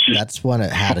 That's when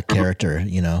it had a character,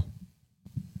 you know?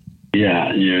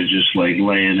 Yeah. You're just like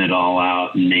laying it all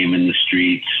out and naming the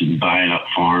streets and buying up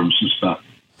farms and stuff.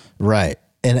 Right.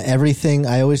 And everything,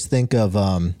 I always think of,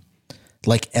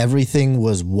 like everything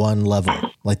was one level.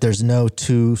 Like there's no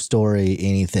 2-story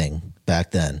anything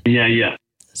back then. Yeah. Yeah.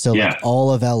 So like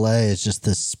all of LA is just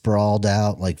this sprawled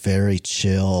out, like very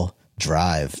chill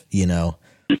drive, you know,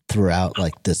 throughout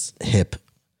like this hip,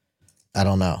 I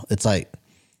don't know. It's like,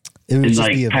 it would just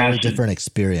be a very different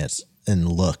experience and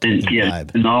look and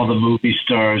vibe. And all the movie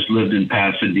stars lived in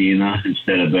Pasadena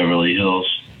instead of Beverly Hills.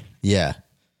 Yeah.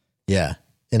 Yeah.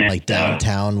 And like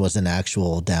downtown was an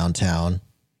actual downtown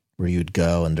where you'd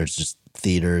go and there's just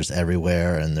theaters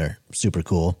everywhere and they're super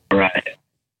cool. Right.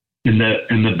 And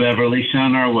the Beverly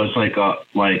Center was like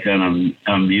an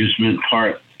amusement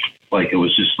park. Like it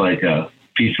was just like a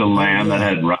piece of land that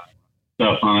had rock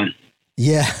stuff on it.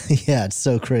 Yeah. Yeah. It's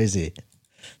so crazy.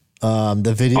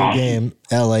 The video game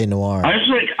LA Noire. I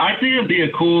think it'd be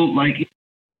a cool, like,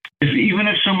 even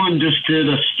if someone just did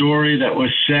a story that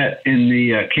was set in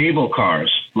the cable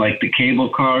cars, like the cable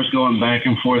cars going back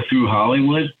and forth through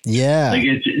Hollywood. Yeah. Like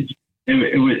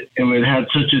it would have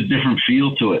such a different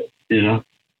feel to it, you know?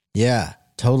 Yeah,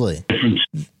 totally. Different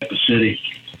city.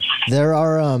 There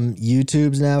are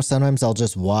YouTubes now. Sometimes I'll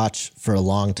just watch for a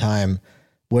long time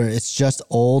where it's just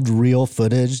old real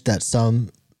footage that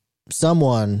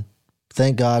someone,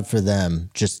 thank God for them,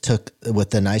 just took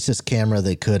with the nicest camera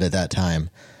they could at that time.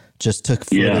 Just took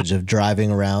footage of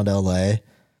driving around LA,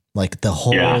 like the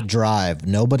whole drive.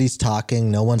 Nobody's talking,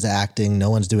 no one's acting, no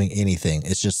one's doing anything.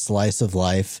 It's just slice of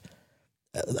life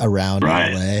around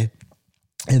LA.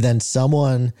 And then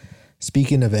someone,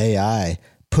 speaking of AI,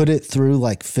 put it through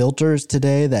like filters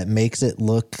today that makes it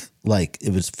look like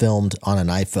it was filmed on an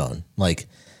iPhone. Like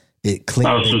it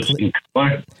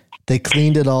they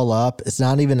cleaned it all up. It's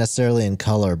not even necessarily in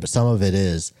color, but some of it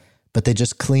is. But they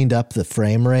just cleaned up the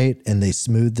frame rate and they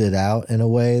smoothed it out in a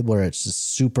way where it's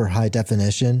just super high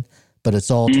definition, but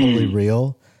it's all totally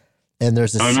real. And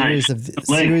there's a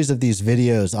series of these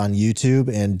videos on YouTube,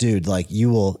 and dude, like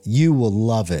you will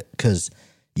love it because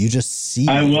you just see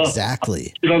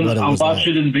exactly what it was I'll watch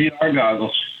it in VR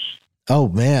goggles. Oh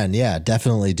man, yeah,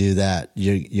 definitely do that.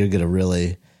 You're gonna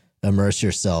really immerse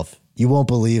yourself. You won't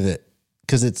believe it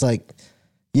because it's like,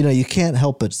 you know, you can't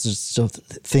help but just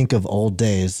think of old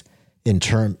days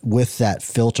with that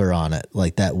filter on it,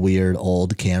 like that weird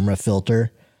old camera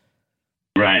filter.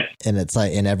 Right. And it's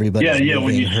like, and everybody's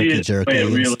moving herky-jerky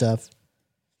and stuff.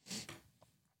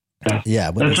 Yeah.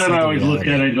 That's what I always look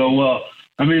at it and go, well,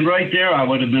 I mean, right there, I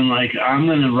would have been like, I'm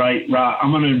going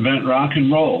to invent rock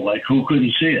and roll. Like, who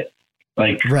couldn't see it?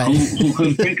 Like, who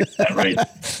couldn't think of that,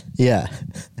 right? Yeah.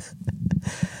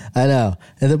 I know.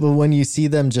 And then, but when you see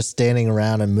them just standing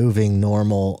around and moving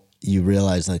normal, you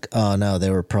realize like, oh no,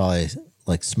 they were probably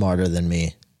like smarter than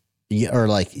me. Or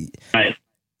like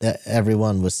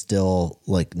everyone was still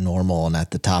like normal and at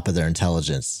the top of their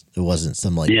intelligence. It wasn't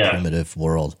some like primitive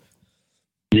world.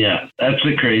 Yeah, that's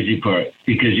the crazy part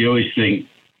because you always think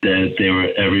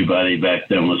that everybody back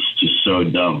then was just so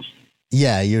dumb.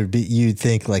 Yeah, you'd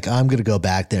think like, I'm going to go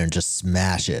back there and just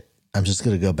smash it. I'm just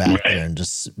going to go back there and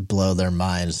just blow their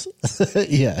minds.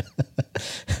 Yeah.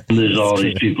 There's all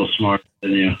these people smarter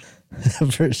than you.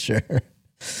 For sure.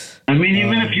 I mean,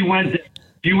 even if you went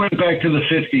you went back to the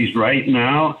 50s right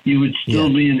now, you would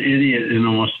still be an idiot in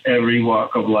almost every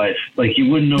walk of life. Like, you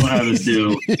wouldn't know how to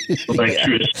do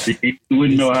electricity. You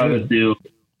wouldn't know how to do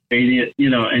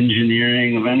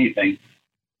engineering of anything.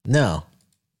 No.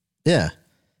 Yeah.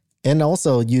 And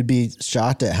also, you'd be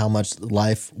shocked at how much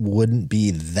life wouldn't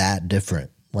be that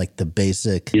different. Like the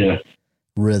basic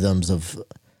rhythms of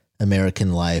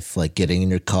American life, like getting in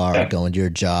your car, going to your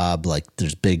job, like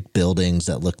there's big buildings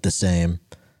that look the same.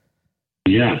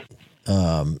 Yeah.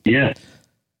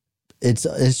 It's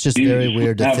just very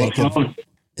weird to think of.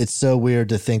 It's so weird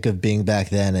to think of being back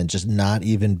then and just not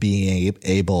even being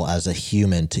able as a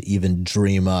human to even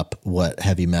dream up what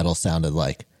heavy metal sounded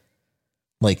like.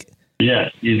 Like, yeah,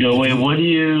 you go, wait,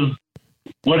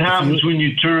 what happens when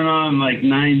you turn on like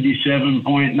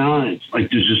 97.9?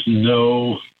 Like, there's just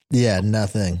no. Yeah,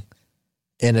 nothing.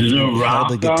 And if you held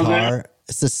the guitar,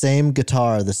 it's the same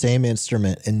guitar, the same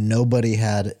instrument, and nobody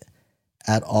had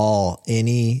at all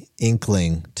any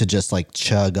inkling to just like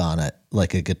chug on it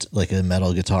like a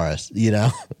metal guitarist, you know?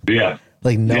 Yeah.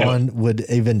 Like no one would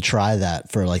even try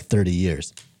that for like 30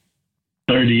 years.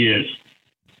 30 years.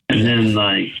 And then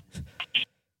like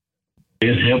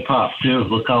it's hip hop too.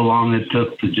 Look how long it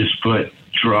took to just put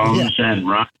drums and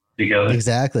rock together.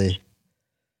 Exactly.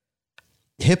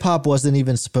 Hip hop wasn't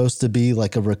even supposed to be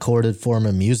like a recorded form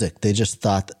of music. They just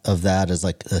thought of that as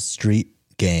like a street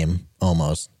game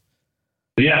almost.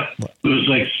 Yeah, it was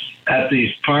like at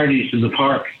these parties in the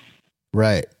park.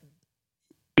 Right.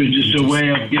 It was just a way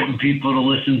of getting people to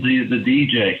listen to the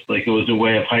DJ. Like, it was a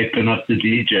way of hyping up the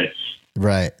DJ.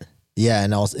 Right. Yeah,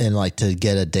 and also like to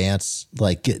get a dance,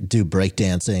 like do break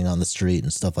dancing on the street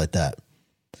and stuff like that.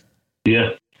 Yeah.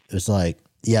 It was like,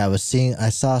 I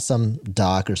saw some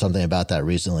doc or something about that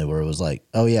recently where it was like,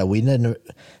 oh yeah,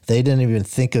 they didn't even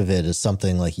think of it as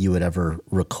something like you would ever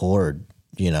record.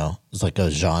 You know, it's like a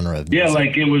genre of music. Yeah,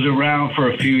 like it was around for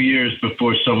a few years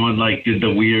before someone like did the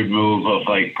weird move of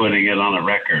like putting it on a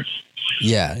record.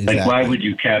 Yeah, exactly. Like, why would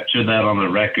you capture that on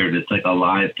a record? It's like a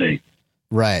live thing.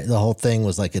 Right. The whole thing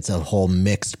was like it's a whole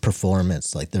mixed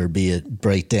performance. Like there'd be a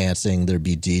break dancing, there'd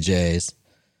be DJs,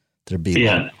 there'd be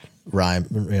like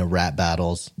rap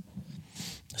battles.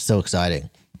 So exciting.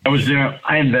 I was there.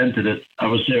 I invented it. I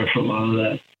was there for a lot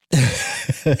of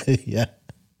that. Yeah.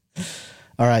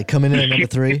 All right, coming in at number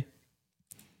 3.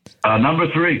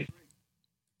 Number 3.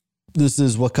 This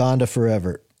is Wakanda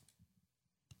Forever.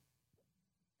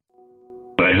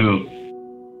 By who?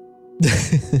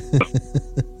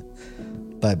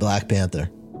 By Black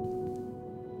Panther.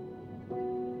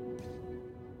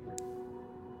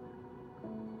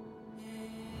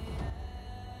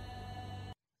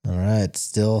 All right,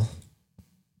 still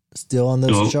on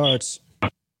those charts.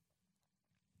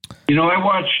 You know, I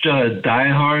watched Die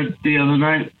Hard the other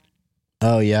night.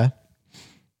 Oh, yeah?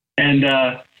 And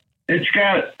it's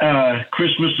got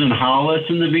Christmas in Hollis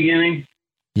in the beginning.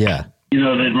 Yeah. You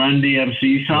know, the Run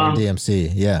DMC song? Run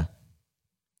DMC, yeah.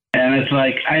 And it's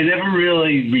like, I never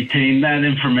really retained that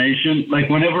information. Like,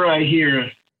 whenever I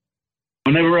hear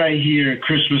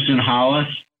Christmas in Hollis,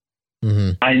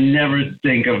 I never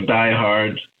think of Die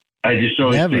Hard. I just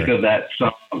always think of that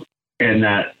song and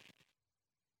that,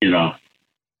 you know.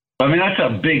 I mean, that's a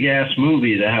big ass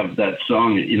movie to have that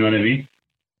song. You know what I mean?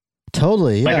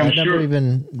 Totally. Yeah, like,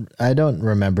 I don't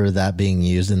remember that being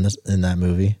used in that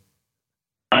movie.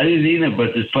 I didn't either,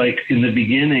 but it's like in the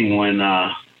beginning when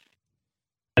I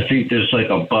think there's like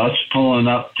a bus pulling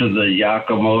up to the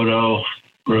Yakamoto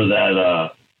or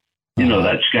that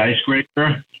that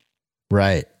skyscraper.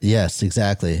 Right. Yes,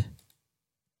 exactly.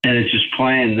 And it's just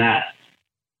playing that,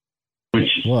 which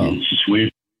is just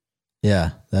weird.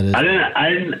 Yeah, that is.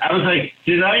 I was like,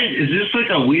 is this like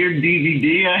a weird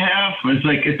DVD I have? It's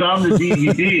like, it's on the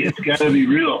DVD. It's got to be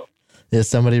real. Yeah,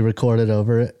 somebody recorded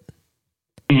over it.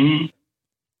 Mm-hmm.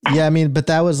 Yeah, I mean, but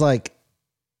that was like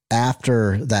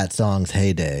after that song's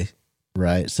heyday,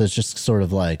 right? So it's just sort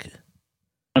of like.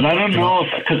 But I don't know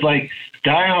because like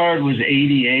Die Hard was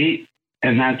 88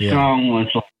 and that song was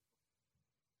like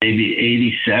maybe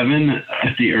 87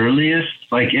 at the earliest.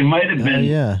 Like it might have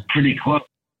been pretty close.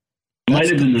 Might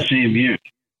have been the same year.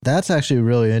 That's actually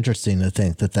really interesting to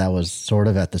think that was sort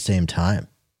of at the same time.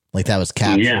 Like that was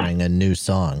capturing a new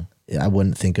song. I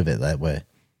wouldn't think of it that way.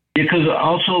 Yeah, because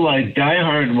also like Die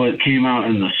Hard came out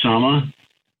in the summer.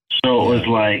 So it was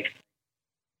like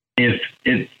if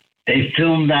they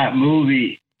filmed that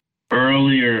movie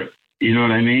earlier, you know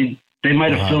what I mean? They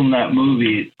might have filmed that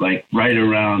movie like right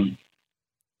around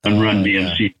when Run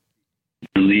DMC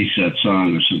released that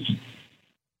song or something.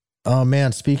 Oh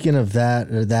man, speaking of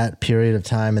that period of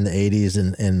time in the 80s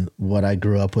and what I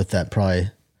grew up with that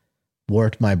probably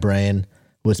warped my brain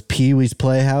was Pee-wee's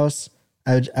Playhouse.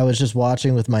 I was just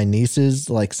watching with my nieces,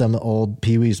 like some old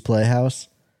Pee-wee's Playhouse.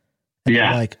 And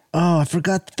I'm like, oh, I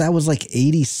forgot that was like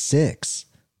 86.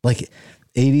 Like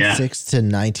 86 to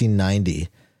 1990.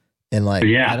 And like,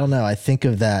 I don't know. I think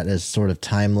of that as sort of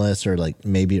timeless or like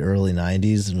maybe early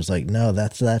 90s. And it was like, no,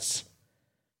 that's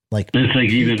like, it's like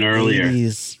even earlier.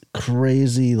 80s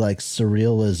crazy like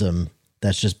surrealism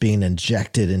that's just being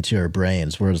injected into our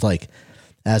brains. Whereas like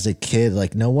as a kid,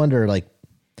 like no wonder like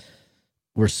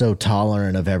we're so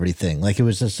tolerant of everything. Like it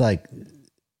was just like,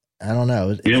 I don't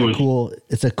know.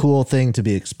 It's a cool thing to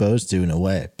be exposed to in a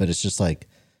way, but it's just like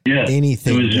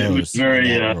anything it was very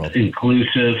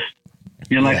inclusive.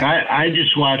 Yeah, like I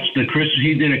just watched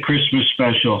he did a Christmas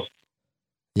special,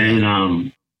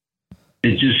 and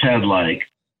it just had like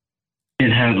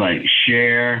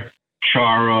Cher,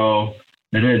 Charo.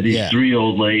 It had these three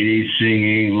old ladies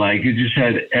singing. Like it just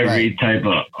had every type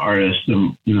of artist,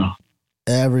 you know.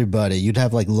 Everybody. You'd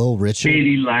have like Little Richard.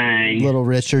 Katie Lang. Little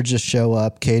Richard just show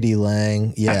up. Katie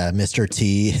Lang. Yeah, Mr.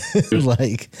 T.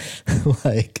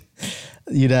 like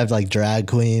you'd have like drag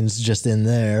queens just in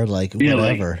there, like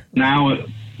whatever. Like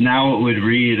now it would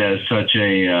read as such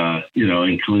a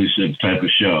inclusive type of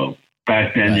show.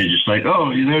 Back then you're just like, oh,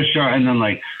 there's Char, and then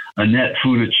like Annette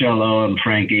Funicello and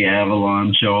Frankie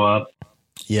Avalon show up.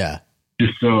 Yeah.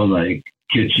 Just so like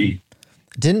kitschy.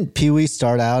 Didn't Pee-wee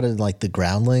start out in like the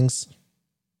Groundlings?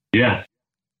 Yeah.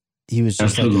 He was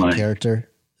just like a character.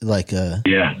 Like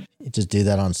just do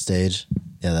that on stage.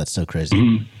 Yeah, that's so crazy.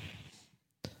 Mm-hmm.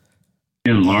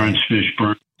 And Lawrence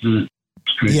Fishburne.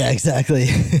 Yeah, exactly.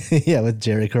 Yeah, with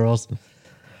Jerry curls.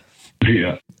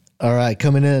 Yeah. All right,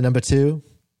 coming in at number 2.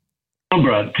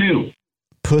 Number 2.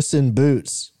 Puss in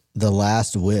Boots, The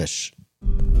Last Wish.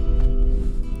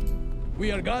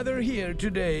 We are gathered here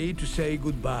today to say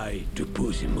goodbye to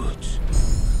Puss in Boots.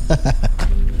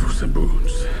 Puss in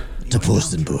Boots. To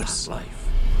Puss in Boots. Life.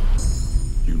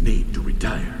 You need to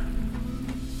retire.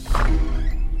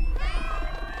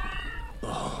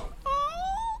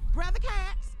 Brother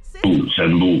Cats. Boots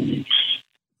and Boots.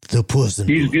 The Puss in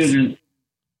He's Boots. good.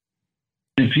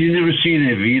 If you've never seen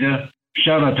Evita,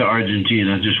 shout out to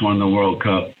Argentina. Just won the World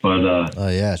Cup. But oh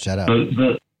yeah, shout out.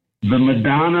 The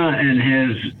Madonna and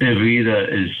his Evita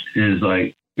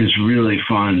is really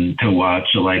fun to watch.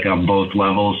 Like on both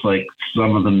levels. Like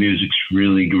some of the music's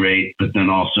really great, but then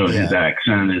also his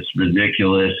accent is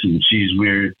ridiculous and she's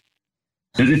weird.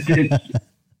 It's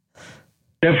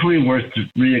definitely worth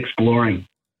re-exploring.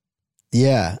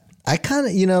 Yeah. I kind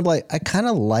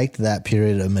of liked that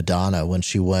period of Madonna when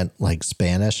she went like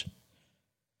Spanish.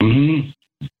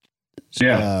 Mm-hmm.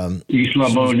 Yeah.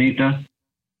 Isla Bonita.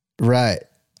 Right.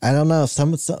 I don't know.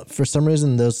 For some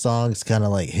reason, those songs kind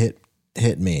of like hit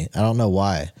me. I don't know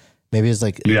why. Maybe it's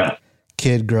like a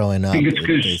kid growing up.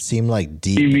 They seem like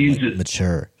deep, and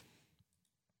mature.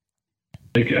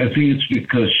 Like, I think it's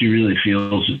because she really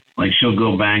feels it. Like she'll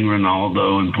go bang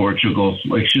Ronaldo in Portugal.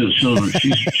 Like she's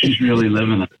really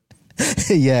living it.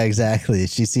 Yeah, exactly.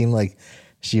 She seemed like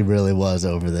she really was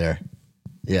over there.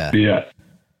 Yeah. Yeah.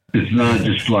 It's not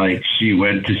just like she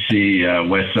went to see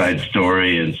West Side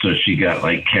Story and so she got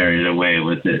like carried away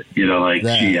with it. You know, like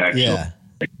she actually. Yeah.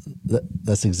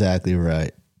 That's exactly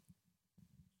right.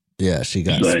 Yeah, she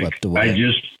got swept away. I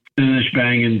just finished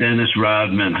banging Dennis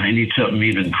Rodman. I need something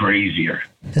even crazier.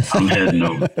 I'm heading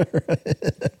over.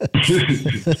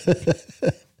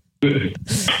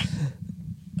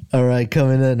 All right,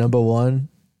 coming in at number 1.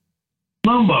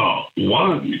 Number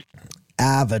 1.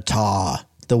 Avatar,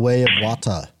 The Way of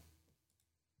Water.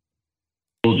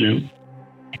 Told you.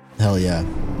 Hell yeah.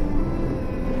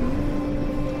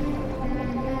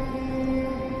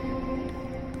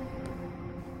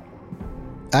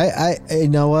 I you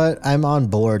know what? I'm on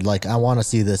board. Like, I want to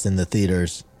see this in the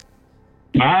theaters.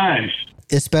 Nice.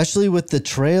 Especially with the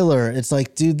trailer. It's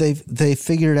like, dude, they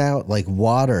figured out like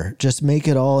water. Just make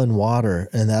it all in water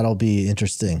and that'll be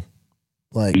interesting.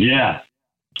 Like, yeah.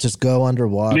 Just go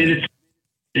underwater. I mean,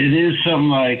 it is something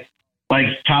like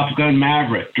Top Gun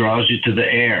Maverick draws you to the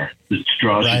air. It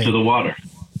draws you to the water.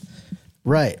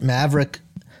 Right. Maverick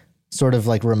sort of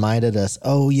like reminded us,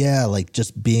 oh yeah, like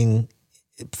just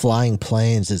flying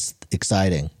planes is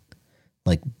exciting.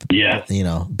 Like, you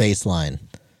know, baseline.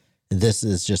 This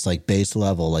is just like base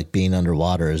level, like being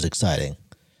underwater is exciting.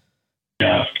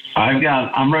 Yeah.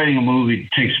 I'm writing a movie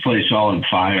that takes place all in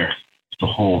fire. The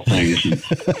whole thing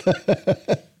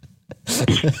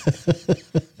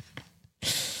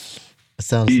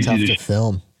sounds tough to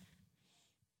film.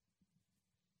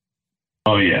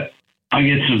 Oh yeah. I'll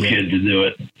get some kid to do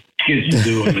it. Kids to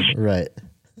do it. Right.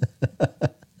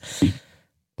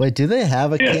 Wait, do they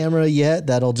have a camera yet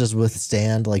that'll just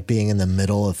withstand like being in the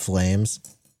middle of flames?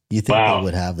 You think they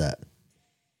would have that?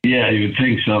 Yeah, you would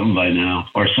think something by now,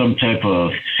 or some type of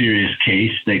serious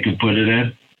case they could put it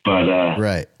in. But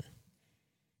right.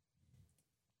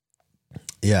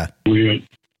 Yeah. Weird.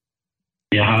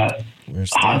 Yeah,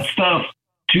 hot stuff.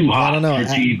 Too hot I don't know.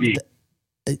 for TV.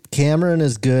 Cameron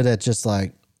is good at just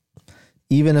like,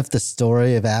 even if the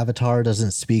story of Avatar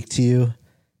doesn't speak to you,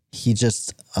 he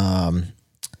just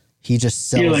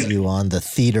sells you on the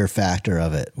theater factor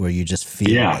of it, where you just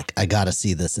feel like, I got to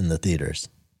see this in the theaters.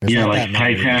 There's like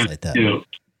Titanic like that. Too.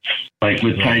 Like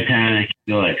with Titanic,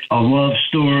 you're like, a love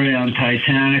story on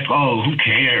Titanic. Oh, who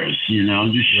cares?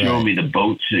 Just show me the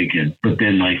boat sinking. But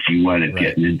then, like, you wind up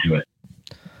getting into it.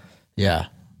 Yeah.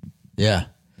 Yeah.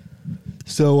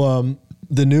 So,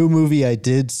 the new movie I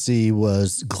did see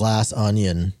was Glass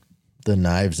Onion, the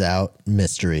Knives Out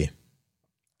mystery.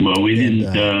 Well, we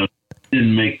didn't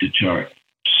make the chart,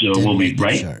 so we'll be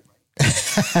right.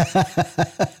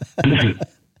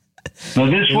 So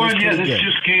this one, this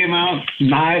just came out.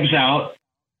 Knives Out.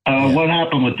 What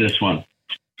happened with this one?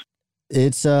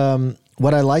 It's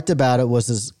what I liked about it was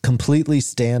it's completely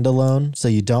standalone, so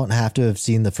you don't have to have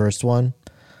seen the first one.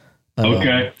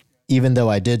 Okay. Even though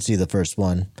I did see the first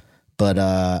one, but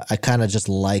I kind of just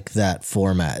like that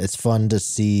format. It's fun to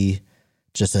see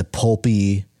just a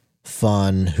pulpy,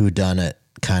 fun whodunit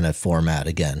kind of format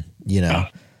again.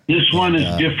 This one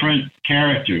is different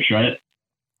characters, right?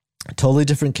 Totally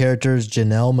different characters.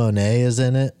 Janelle Monáe is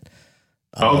in it.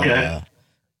 Okay.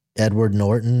 Edward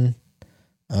Norton.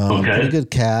 Pretty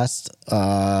good cast.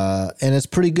 And it's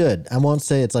pretty good. I won't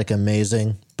say it's like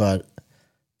amazing, but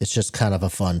it's just kind of a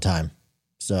fun time.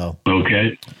 So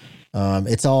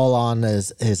it's all on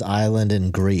his island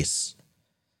in Greece.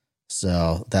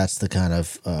 So that's the kind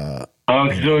of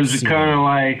so is it kind of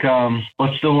like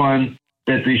what's the one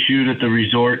that they shoot at the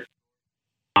resort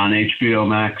on HBO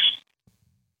Max?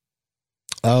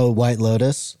 Oh, White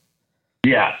Lotus?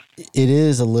 Yeah. It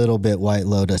is a little bit White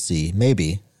Lotus-y,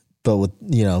 maybe, but with,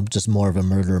 just more of a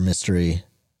murder mystery,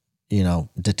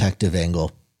 detective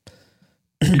angle.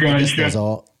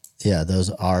 Gotcha. Those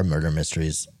are murder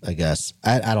mysteries, I guess.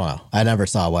 I don't know. I never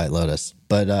saw White Lotus,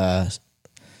 but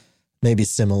maybe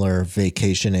similar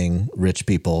vacationing rich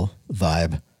people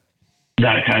vibe.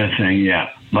 That kind of thing, yeah.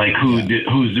 Like who's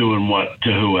doing what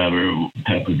to whoever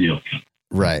type of deal.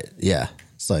 Right, yeah.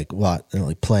 It's like what?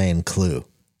 Like playing Clue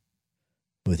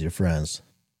with your friends.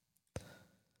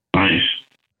 Nice.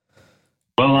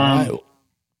 Well,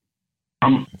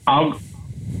 I'll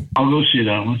go see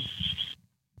that one.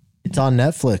 It's on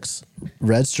Netflix,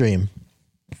 Redstream.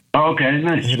 Oh, okay,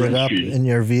 nice. Hit it up in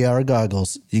your VR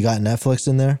goggles. You got Netflix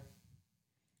in there?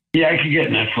 Yeah, I could get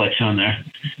Netflix on there.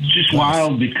 It's just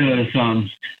wild because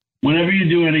whenever you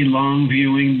do any long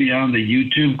viewing beyond the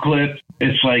YouTube clip,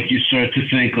 it's like you start to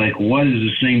think, like, what is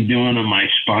this thing doing on my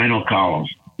spinal column?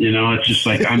 It's just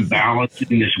like I'm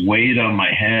balancing this weight on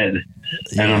my head,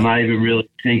 and I'm not even really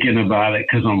thinking about it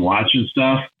because I'm watching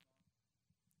stuff.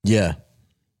 Yeah.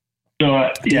 So,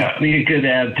 I think it could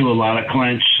add to a lot of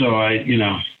clench. So, I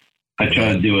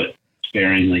try to do it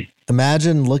sparingly.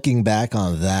 Imagine looking back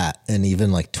on that in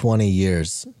even like 20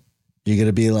 years. You're going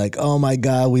to be like, oh my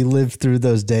God, we lived through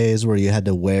those days where you had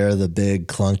to wear the big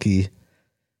clunky,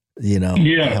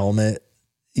 helmet.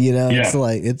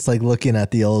 It's like looking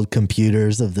at the old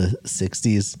computers of the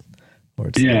 60s.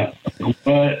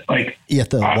 But like you have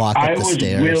to walk up the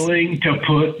stairs. I was willing to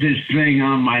put this thing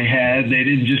on my head. They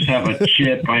didn't just have a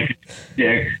chip I could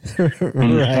stick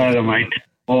on the side of my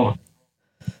table.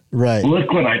 Right.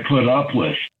 Look what I put up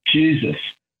with. Jesus.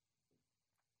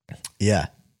 Yeah.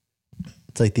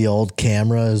 It's like the old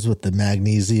cameras with the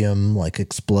magnesium like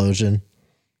explosion.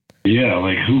 Yeah,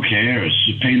 like who cares?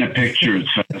 Just paint a picture. It's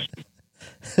fast.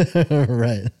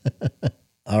 Right.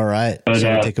 All right.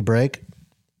 Shall we take a break?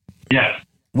 Yeah.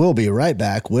 We'll be right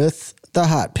back with the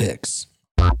hot picks.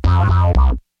 The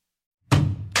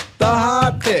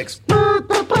hot picks. The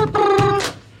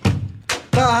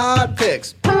hot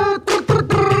picks.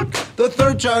 The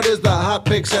third chart is the hot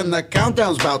picks and the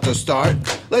countdown's about to start.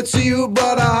 Let's see who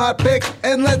brought a hot pick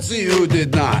and let's see who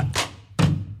did not.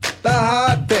 The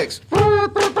hot picks. The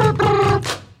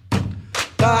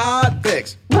hot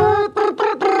picks.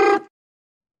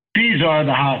 These are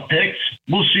the hot picks.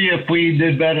 We'll see if we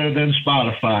did better than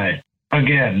Spotify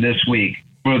again this week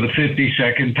for the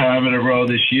 52nd time in a row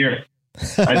this year.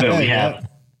 I bet we have.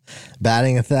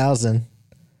 Batting 1,000.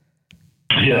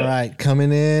 Yeah. All right,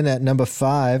 coming in at number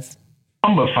 5.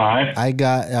 Number 5.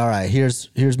 All right,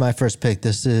 here's my first pick.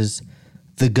 This is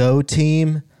the Go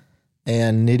Team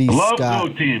and Nitty Scott. Love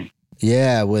Go Team.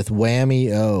 Yeah, with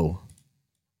Whammy O.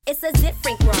 It's a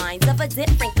different grind of a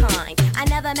different kind. I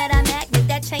never met a magnet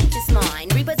that changes mine.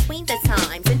 Read between the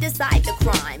times and decide the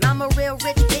crime. I'm a real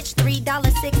rich bitch, $3.06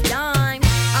 dime.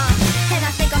 And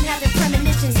I think I'm having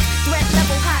premonitions. Threat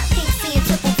level hot, pink seeing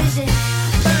triple vision.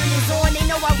 Burn is on, they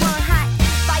know I run hot.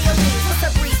 Fire wings, what's a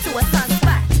breeze to a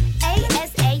sunspot?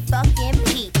 ASA fucking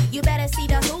P. You better see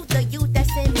the who, the youth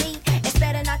that's in me. It's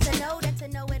better not to know than to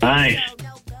know it. Nice.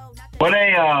 What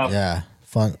yeah,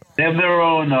 fun. They have their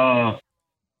own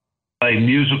like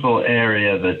musical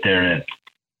area that they're in.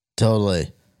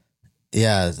 Totally.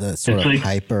 Yeah, that's sort It's of like-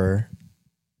 hyper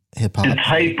hip hop. It's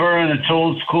hyper and it's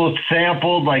old school. It's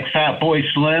sampled like Fatboy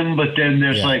Slim, but then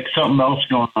there's like something else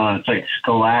going on. It's like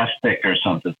Scholastic or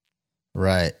something.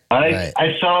 Right.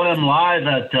 I saw them live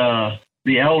at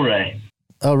the El Rey.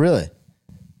 Oh, really?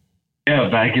 Yeah,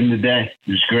 back in the day.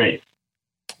 It was great.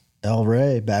 El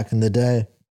Rey back in the day.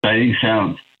 Exciting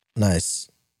sound. Nice.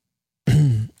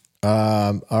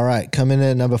 All right, coming in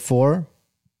at number 4.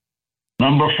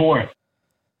 Number 4.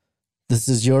 This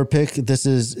is your pick.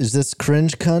 Is this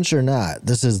cringe cunch or not?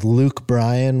 This is Luke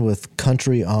Bryan with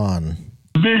Country On.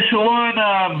 This one,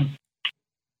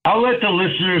 I'll let the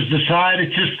listeners decide.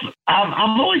 It's just,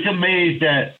 I'm always amazed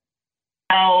at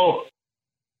how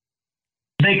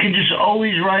they can just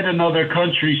always write another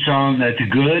country song that's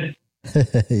good.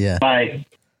 Yeah. Like,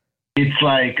 it's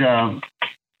like,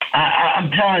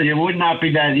 I'm telling you, it would not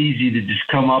be that easy to just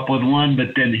come up with one, but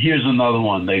then here's another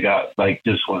one they got, like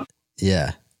this one.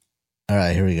 Yeah. All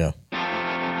right, here we go.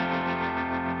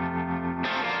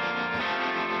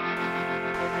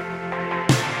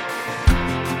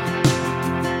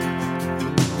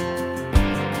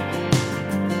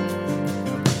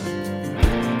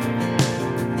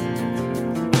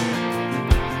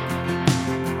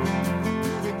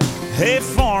 Hey,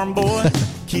 farm boy,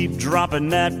 keep dropping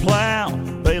that plow,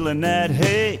 baling that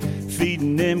hay,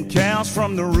 feeding them cows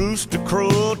from the rooster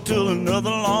crow till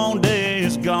another long day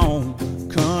is gone.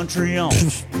 Country on.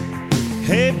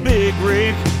 Hey, big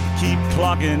rig, keep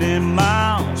clocking in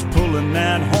miles, pulling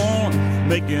that horn,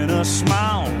 making us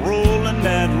smile, rolling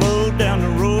that load down the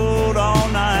road all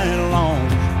night long.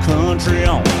 Country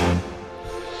on.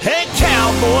 Hey,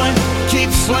 cowboy, keep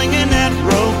slinging that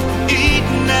rope,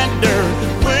 eating that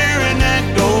dirt, wearing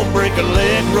that gold, break a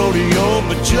leg rodeo,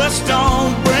 but just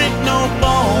don't break no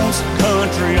bones.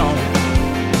 Country on.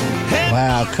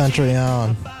 Wow, Country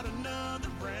On.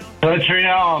 Country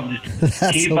on.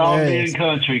 That's Keep on hilarious.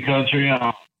 being country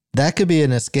on. That could be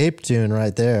an escape tune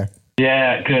right there.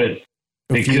 Yeah, it could.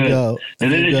 If It you could. go-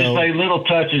 and if then you it's go- just like little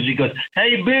touches. He goes,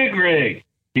 "Hey, Big Rig."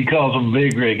 He calls him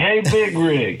Big Rig. Hey, Big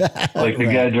Rig. Like the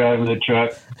guy driving the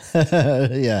truck.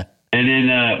 Yeah. And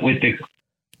then with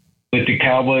the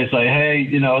Cowboys, like, hey,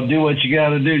 do what you got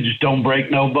to do. Just don't break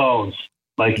no bones.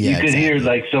 Like Yeah, you could hear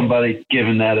like somebody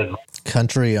giving that advice.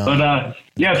 Country On. But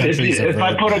yeah, Country's a if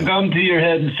I verb, put a man. gun to your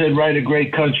head and said write a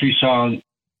great country song,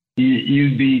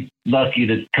 you'd be lucky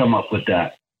to come up with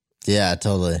that. Yeah,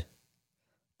 totally.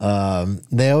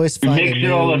 They always It find makes a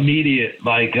it all new- immediate.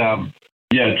 Like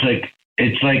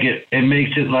it's like it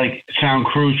makes it like sound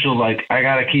crucial. Like I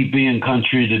gotta keep being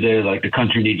country today. Like the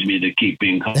country needs me to keep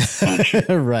being country.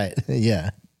 Right.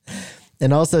 Yeah.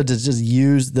 And also to just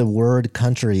use the word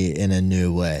country in a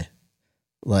new way.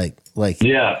 Like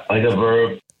yeah, like a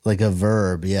verb. Like a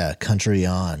verb, yeah. Country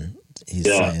on. He's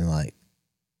Yeah. saying like,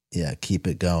 yeah, keep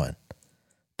it going.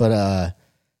 But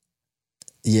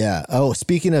yeah. Oh,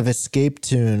 speaking of escape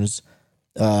tunes,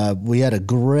 we had a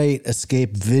great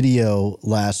escape video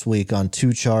last week on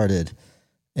Two Charted.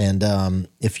 And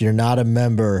if you're not a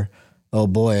member, oh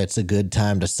boy, it's a good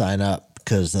time to sign up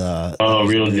because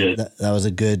real good. That was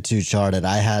a good Two Charted.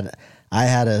 I had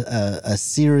a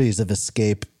series of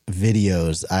escape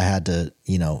videos. I had to,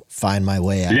 find my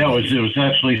way out. Yeah, it was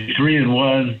actually 3 in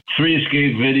 1, 3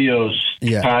 escape videos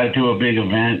tied to a big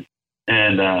event,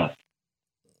 and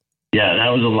yeah, that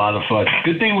was a lot of fun.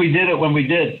 Good thing we did it when we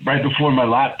did, right before my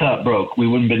laptop broke. We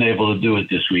wouldn't have been able to do it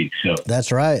this week. So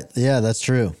That's right. Yeah, that's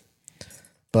true.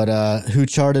 But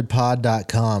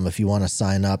whochartedpod.com if you want to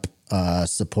sign up,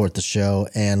 support the show,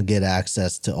 and get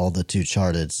access to all the Two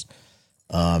Charteds,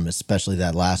 especially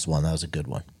that last one. That was a good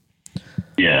one.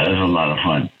 yeah, that was a lot of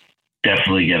fun.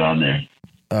 Definitely get on there.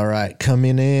 All right,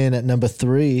 coming in at number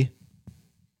 3.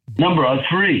 Number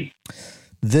 3.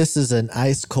 This is an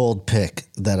ice cold pick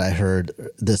that I heard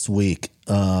this week.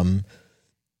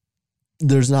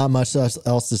 There's not much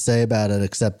else to say about it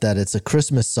except that it's a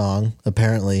Christmas song,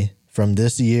 apparently, from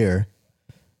this year.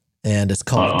 And it's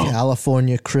called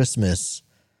California Christmas.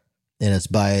 And it's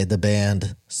by the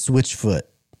band Switchfoot.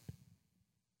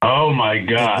 Oh my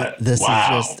God! This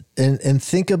wow. is just and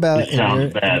think about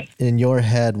in your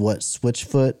head what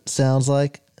Switchfoot sounds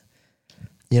like.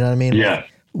 You know what I mean? Yeah.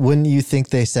 Wouldn't you think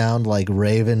they sound like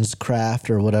Ravenscraft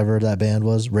or whatever that band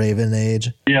was? Raven Age?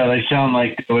 Yeah, they sound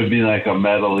like it would be like a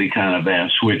metal-y kind of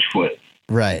band, Switchfoot.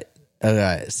 Right. All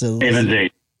right. So Raven's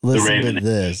Age. Listen to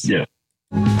this. Yeah.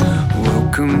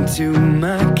 Welcome to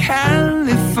my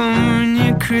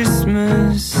California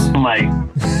Christmas. Like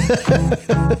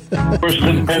first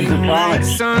and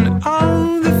lights on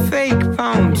all the fake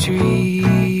palm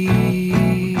trees.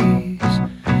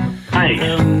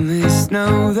 And the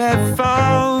snow that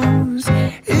falls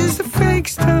is the fake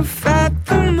stuff at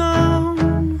the mall.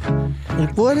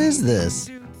 Like, what is this?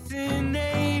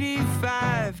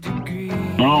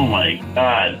 Oh my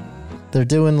God. They're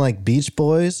doing like Beach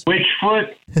Boys?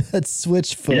 Switchfoot? That's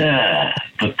Switchfoot. Yeah,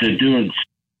 but they're doing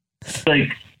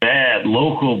like bad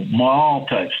local mall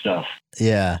type stuff.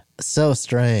 Yeah. So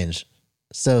strange.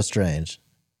 So strange.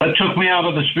 That took me out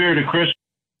of the spirit of Christmas.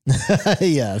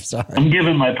 Yeah, I'm sorry. I'm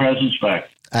giving my presents back.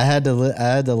 I had to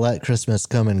let Christmas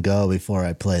come and go before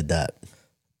I played that.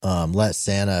 Let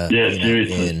Santa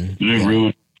seriously. in.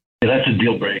 Ruined. Yeah, that's a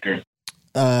deal breaker.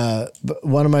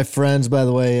 One of my friends, by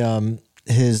the way,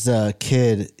 his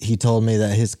kid, he told me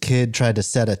that his kid tried to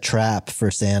set a trap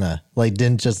for Santa. Like,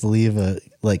 didn't just leave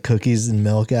like cookies and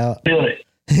milk out. Really?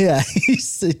 Yeah, he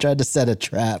tried to set a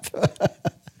trap.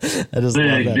 I just love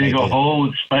that dig idea. a hole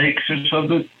with spikes or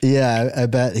something. Yeah, I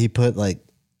bet he put like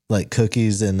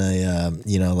cookies in a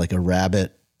like a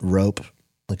rabbit rope,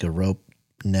 like a rope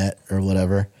net or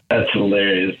whatever. That's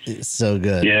hilarious. It's so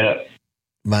good. Yeah.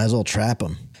 Might as well trap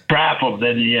them. Trap them,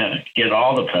 then get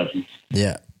all the presents.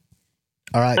 Yeah.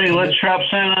 All right. Hey, let's trap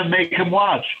Santa and make him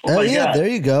watch. Oh my yeah, God. there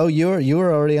you go. You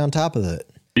were already on top of it.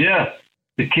 Yeah,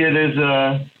 the kid is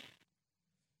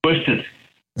twisted.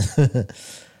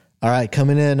 All right,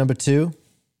 coming in at number 2.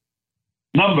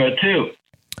 Number 2.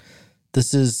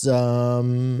 This is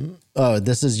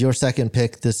this is your second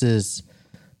pick. This is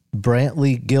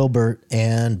Brantley Gilbert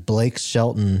and Blake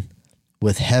Shelton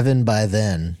with Heaven by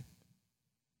Then.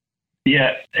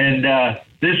 Yeah, and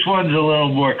this one's a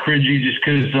little more cringy just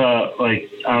because, I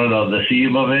don't know, the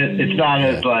theme of it. It's not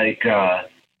as, the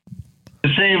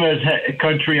same as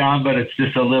Country On, but it's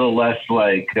just a little less,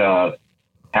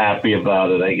 happy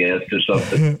about it, I guess, or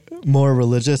something. More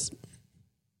religious?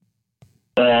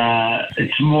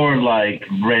 It's more like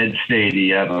Red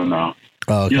Stady, I don't know.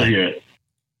 Oh, okay. You'll hear it.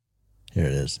 Here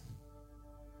it is.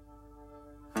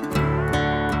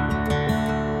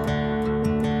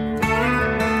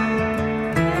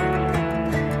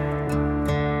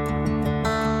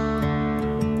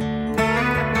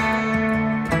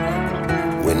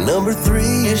 When number 3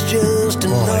 is just a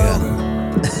number,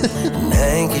 and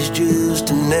Hank is just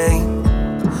a name.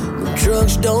 When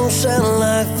trucks don't sound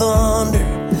like thunder,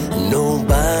 and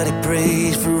nobody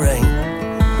prays for rain.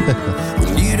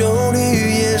 When you don't hear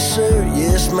yes sir,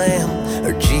 yes ma'am,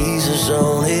 or Jesus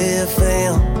on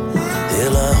FM,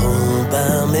 hell, I hope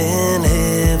I'm in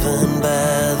heaven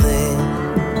by then.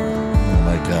 Oh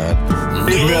my God.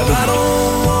 No, I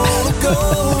don't want to go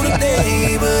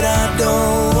today, but I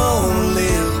don't want to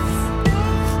live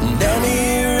down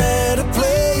here at a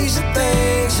place that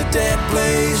thinks that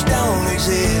place don't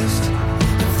exist.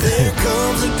 If there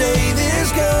comes a day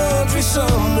this country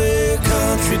somewhere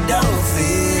country don't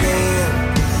fit in,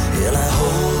 hell, I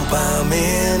hope I'm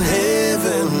in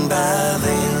heaven by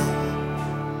then.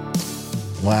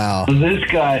 Wow. This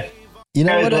guy. You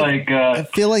know what? Like, I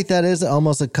feel like that is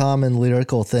almost a common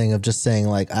lyrical thing of just saying,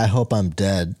 like, I hope I'm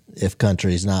dead if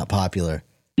country's not popular.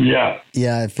 Yeah.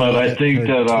 Yeah, I feel but like I think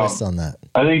that twist on that.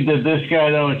 I think that this guy,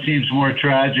 though, it seems more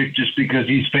tragic just because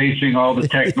he's facing all the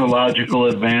technological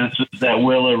advances that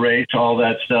will erase all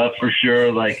that stuff for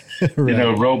sure. Like,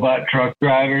 Right. Robot truck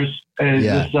drivers. And it's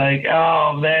just like,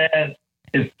 oh, man.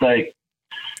 It's like,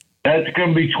 that's going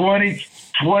to be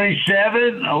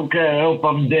 2027? Okay, I hope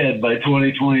I'm dead by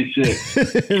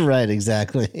 2026. Right,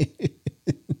 exactly.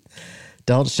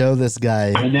 Don't show this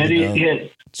guy And then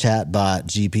chatbot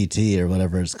GPT or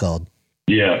whatever it's called.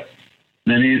 Yeah.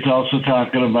 Then he's also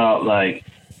talking about, like,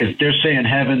 if they're saying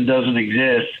heaven doesn't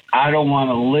exist, I don't want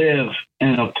to live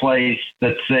in a place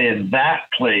that's saying that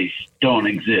place don't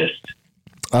exist.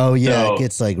 Oh, yeah, So- it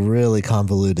gets like really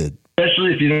convoluted.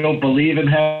 Especially if you don't believe in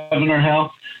heaven or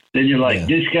hell, then you're like,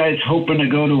 this guy's hoping to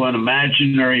go to an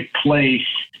imaginary place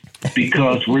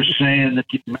because we're saying that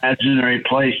the imaginary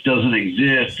place doesn't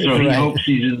exist. So he Right. hopes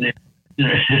he's in there.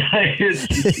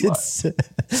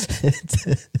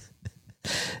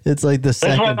 It's like the That's why,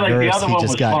 second like, the verse, other he one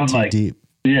just was got fun, too like, deep.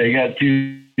 Yeah, he got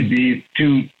too deep,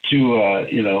 too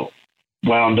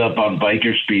wound up on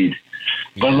biker speed.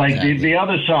 But like the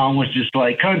other song was just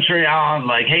like country on,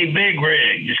 like, hey, big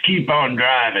rig, just keep on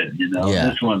driving. You know,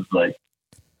 this one's like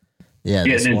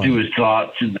getting into his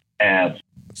thoughts in the cab.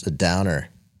 It's a downer.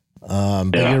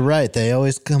 But you're right. They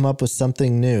always come up with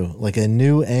something new, like a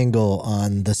new angle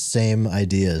on the same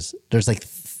ideas. There's like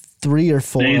 3 or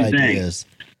 4 ideas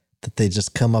that they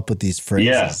just come up with these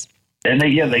phrases. Yeah. And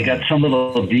they got some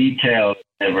little detail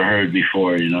never heard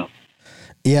before, you know?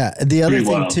 Yeah. The other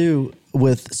thing too,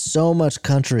 with so much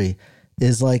country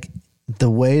is like the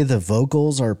way the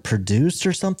vocals are produced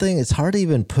or something. It's hard to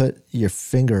even put your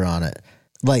finger on it.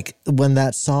 Like when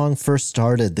that song first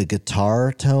started, the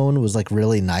guitar tone was like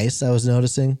really nice. I was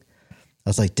noticing. I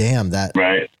was like, damn, that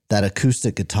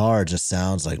acoustic guitar just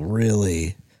sounds like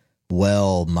really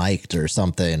well mic'd or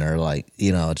something, or like,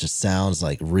 you know, it just sounds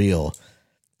like real.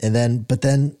 But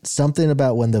then something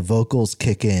about when the vocals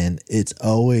kick in, it's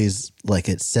always like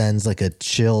it sends like a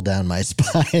chill down my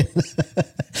spine.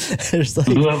 It's just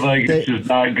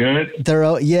not good.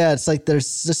 It's like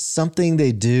there's just something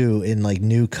they do in like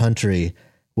new country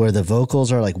where the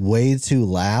vocals are like way too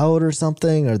loud or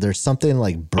something, or there's something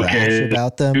like brash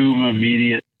about them. Too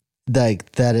immediate.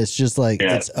 Like that it's just like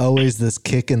it's always this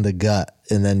kick in the gut,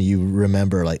 and then you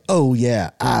remember like, oh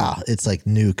yeah, it's like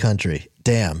new country.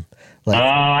 Damn. Like,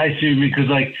 I see, because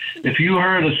like if you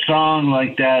heard a song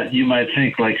like that, you might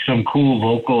think like some cool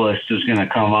vocalist is going to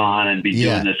come on and be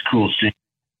doing this cool thing.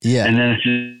 Yeah. And then it's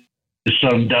just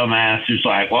some dumbass who's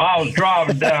like, well, I was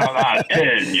driving down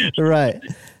I-10. Right.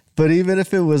 But even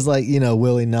if it was like, you know,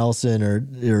 Willie Nelson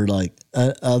or like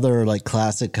other like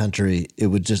classic country, it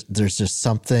would there's just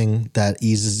something that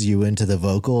eases you into the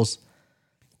vocals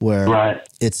where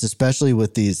it's especially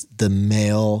with the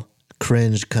male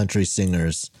cringe country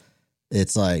singers.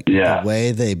 It's like the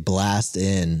way they blast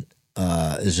in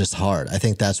is just hard. I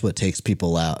think that's what takes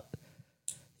people out.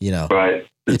 You know,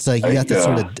 it's like you have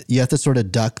to sort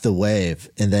of duck the wave,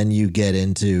 and then you get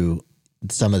into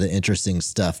some of the interesting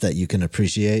stuff that you can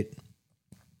appreciate.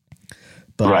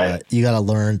 But you got to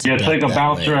learn to. Yeah, it's like a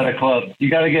bouncer at a club. You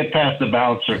got to get past the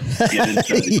bouncer.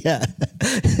 Yeah,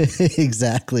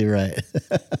 exactly right.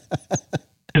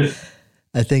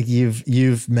 I think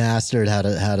you've mastered how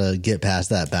to get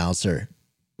past that bouncer,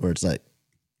 where it's like,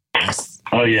 you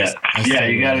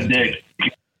got to dig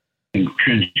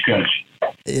cringe coach.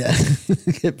 Yeah,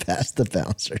 get past the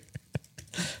bouncer.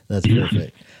 That's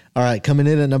perfect. All right, coming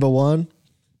in at number 1.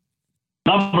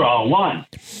 Number 1.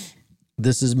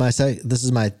 This is my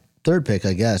third pick,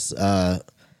 I guess.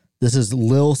 This is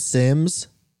Little Sims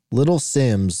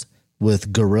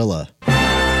with Gorilla.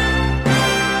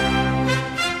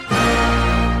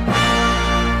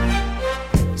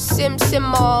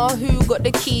 Simmer, who got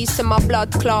the keys to my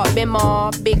blood clot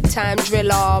bimmer? Big time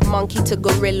driller, monkey to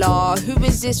gorilla. Who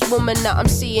is this woman that I'm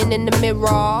seeing in the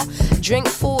mirror? Drink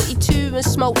 42 and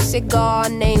smoke cigar.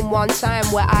 Name one time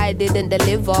where I didn't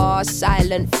deliver.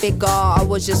 Silent figure, I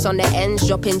was just on the ends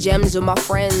dropping gems with my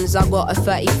friends. I got a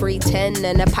 3310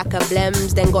 and a pack of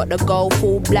blems. Then got the gold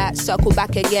full black, circle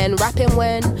back again. Rapping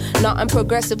when nothing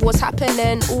progressive was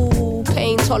happening. Ooh,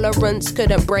 pain tolerance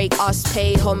couldn't break us.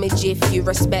 Pay homage if you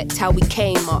respect how we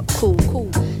came up. Cool.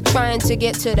 Trying to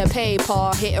get to the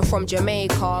paper, hitting from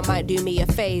Jamaica might do me a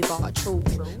favor. True.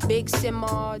 Big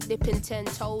simmer, dipping 10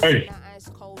 toes in the ice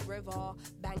cold river.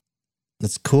 Bang.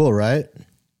 That's cool, right?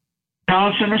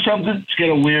 Johnson or something? It's got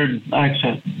a weird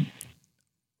accent.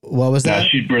 What was that? Yeah,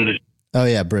 she's British. Oh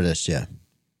yeah, British. Yeah,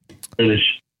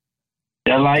 British.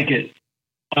 I like it.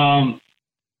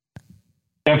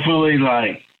 Definitely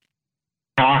like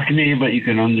Cockney, but you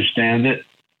can understand it.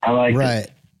 I like it. Right.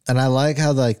 And I like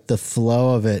how like the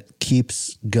flow of it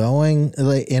keeps going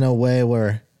like, in a way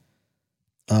where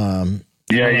you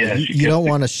don't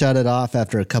want to shut it off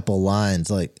after a couple lines.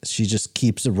 Like she just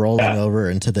keeps rolling over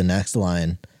into the next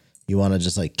line. You want to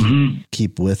just like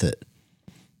keep with it.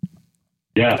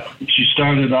 Yeah. She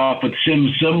started off with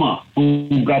Simma,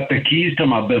 who got the keys to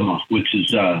my bimmer, which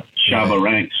is Shabba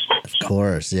Ranks. Of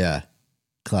course, yeah.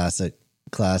 Classic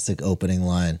opening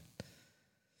line.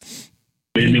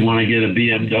 Made me want to get a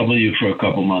BMW for a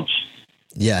couple months.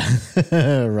 Yeah,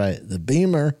 right. The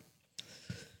Beamer.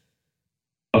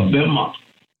 A Bimmer.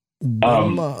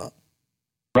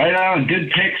 Right on.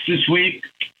 Good picks this week.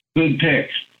 Good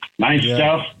picks. Nice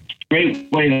stuff. Great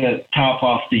way to top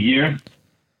off the year.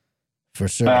 For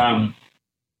sure.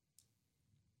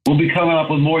 We'll be coming up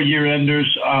with more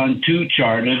year-enders on 2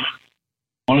 Charted.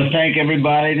 I want to thank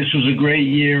everybody. This was a great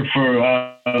year for,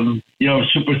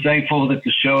 super thankful that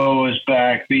the show is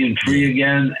back being free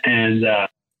again. And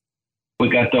we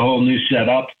got the whole new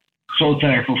setup. So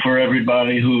thankful for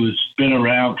everybody who's been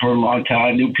around for a long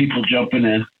time, new people jumping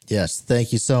in. Yes,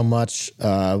 thank you so much.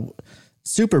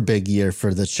 Super big year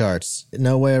for the charts.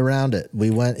 No way around it.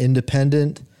 We went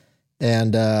independent,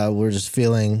 and we're just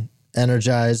feeling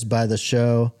energized by the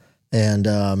show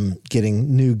and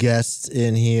getting new guests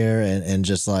in here, and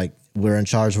just like we're in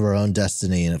charge of our own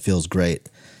destiny, and it feels great.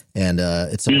 And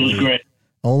it's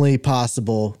only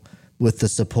possible with the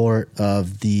support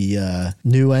of the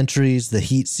new entries, the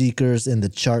Heat Seekers, and the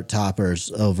Chart Toppers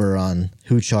over on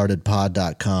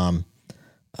WhoChartedPod.com.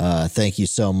 Thank you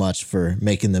so much for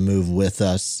making the move with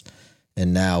us.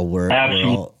 And now we're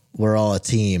all a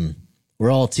team. We're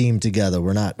all a team together.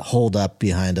 We're not holed up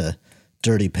behind a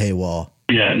dirty paywall.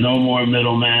 Yeah, no more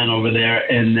middleman over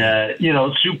there. And,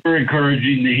 super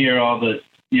encouraging to hear all the,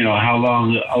 how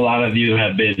long a lot of you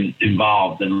have been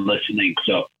involved and listening.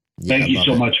 So thank you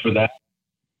so much for that.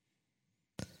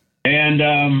 And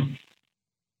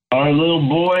our little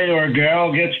boy or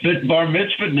girl gets bar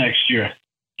mitzvah next year.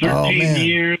 13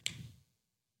 years.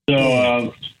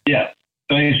 So,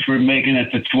 thanks for making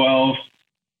it to 12.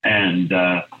 And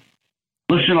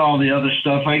listen to all the other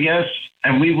stuff, I guess.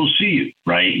 And we will see you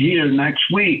right here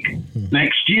next week,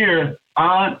 next year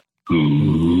on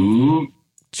Who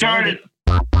Charted.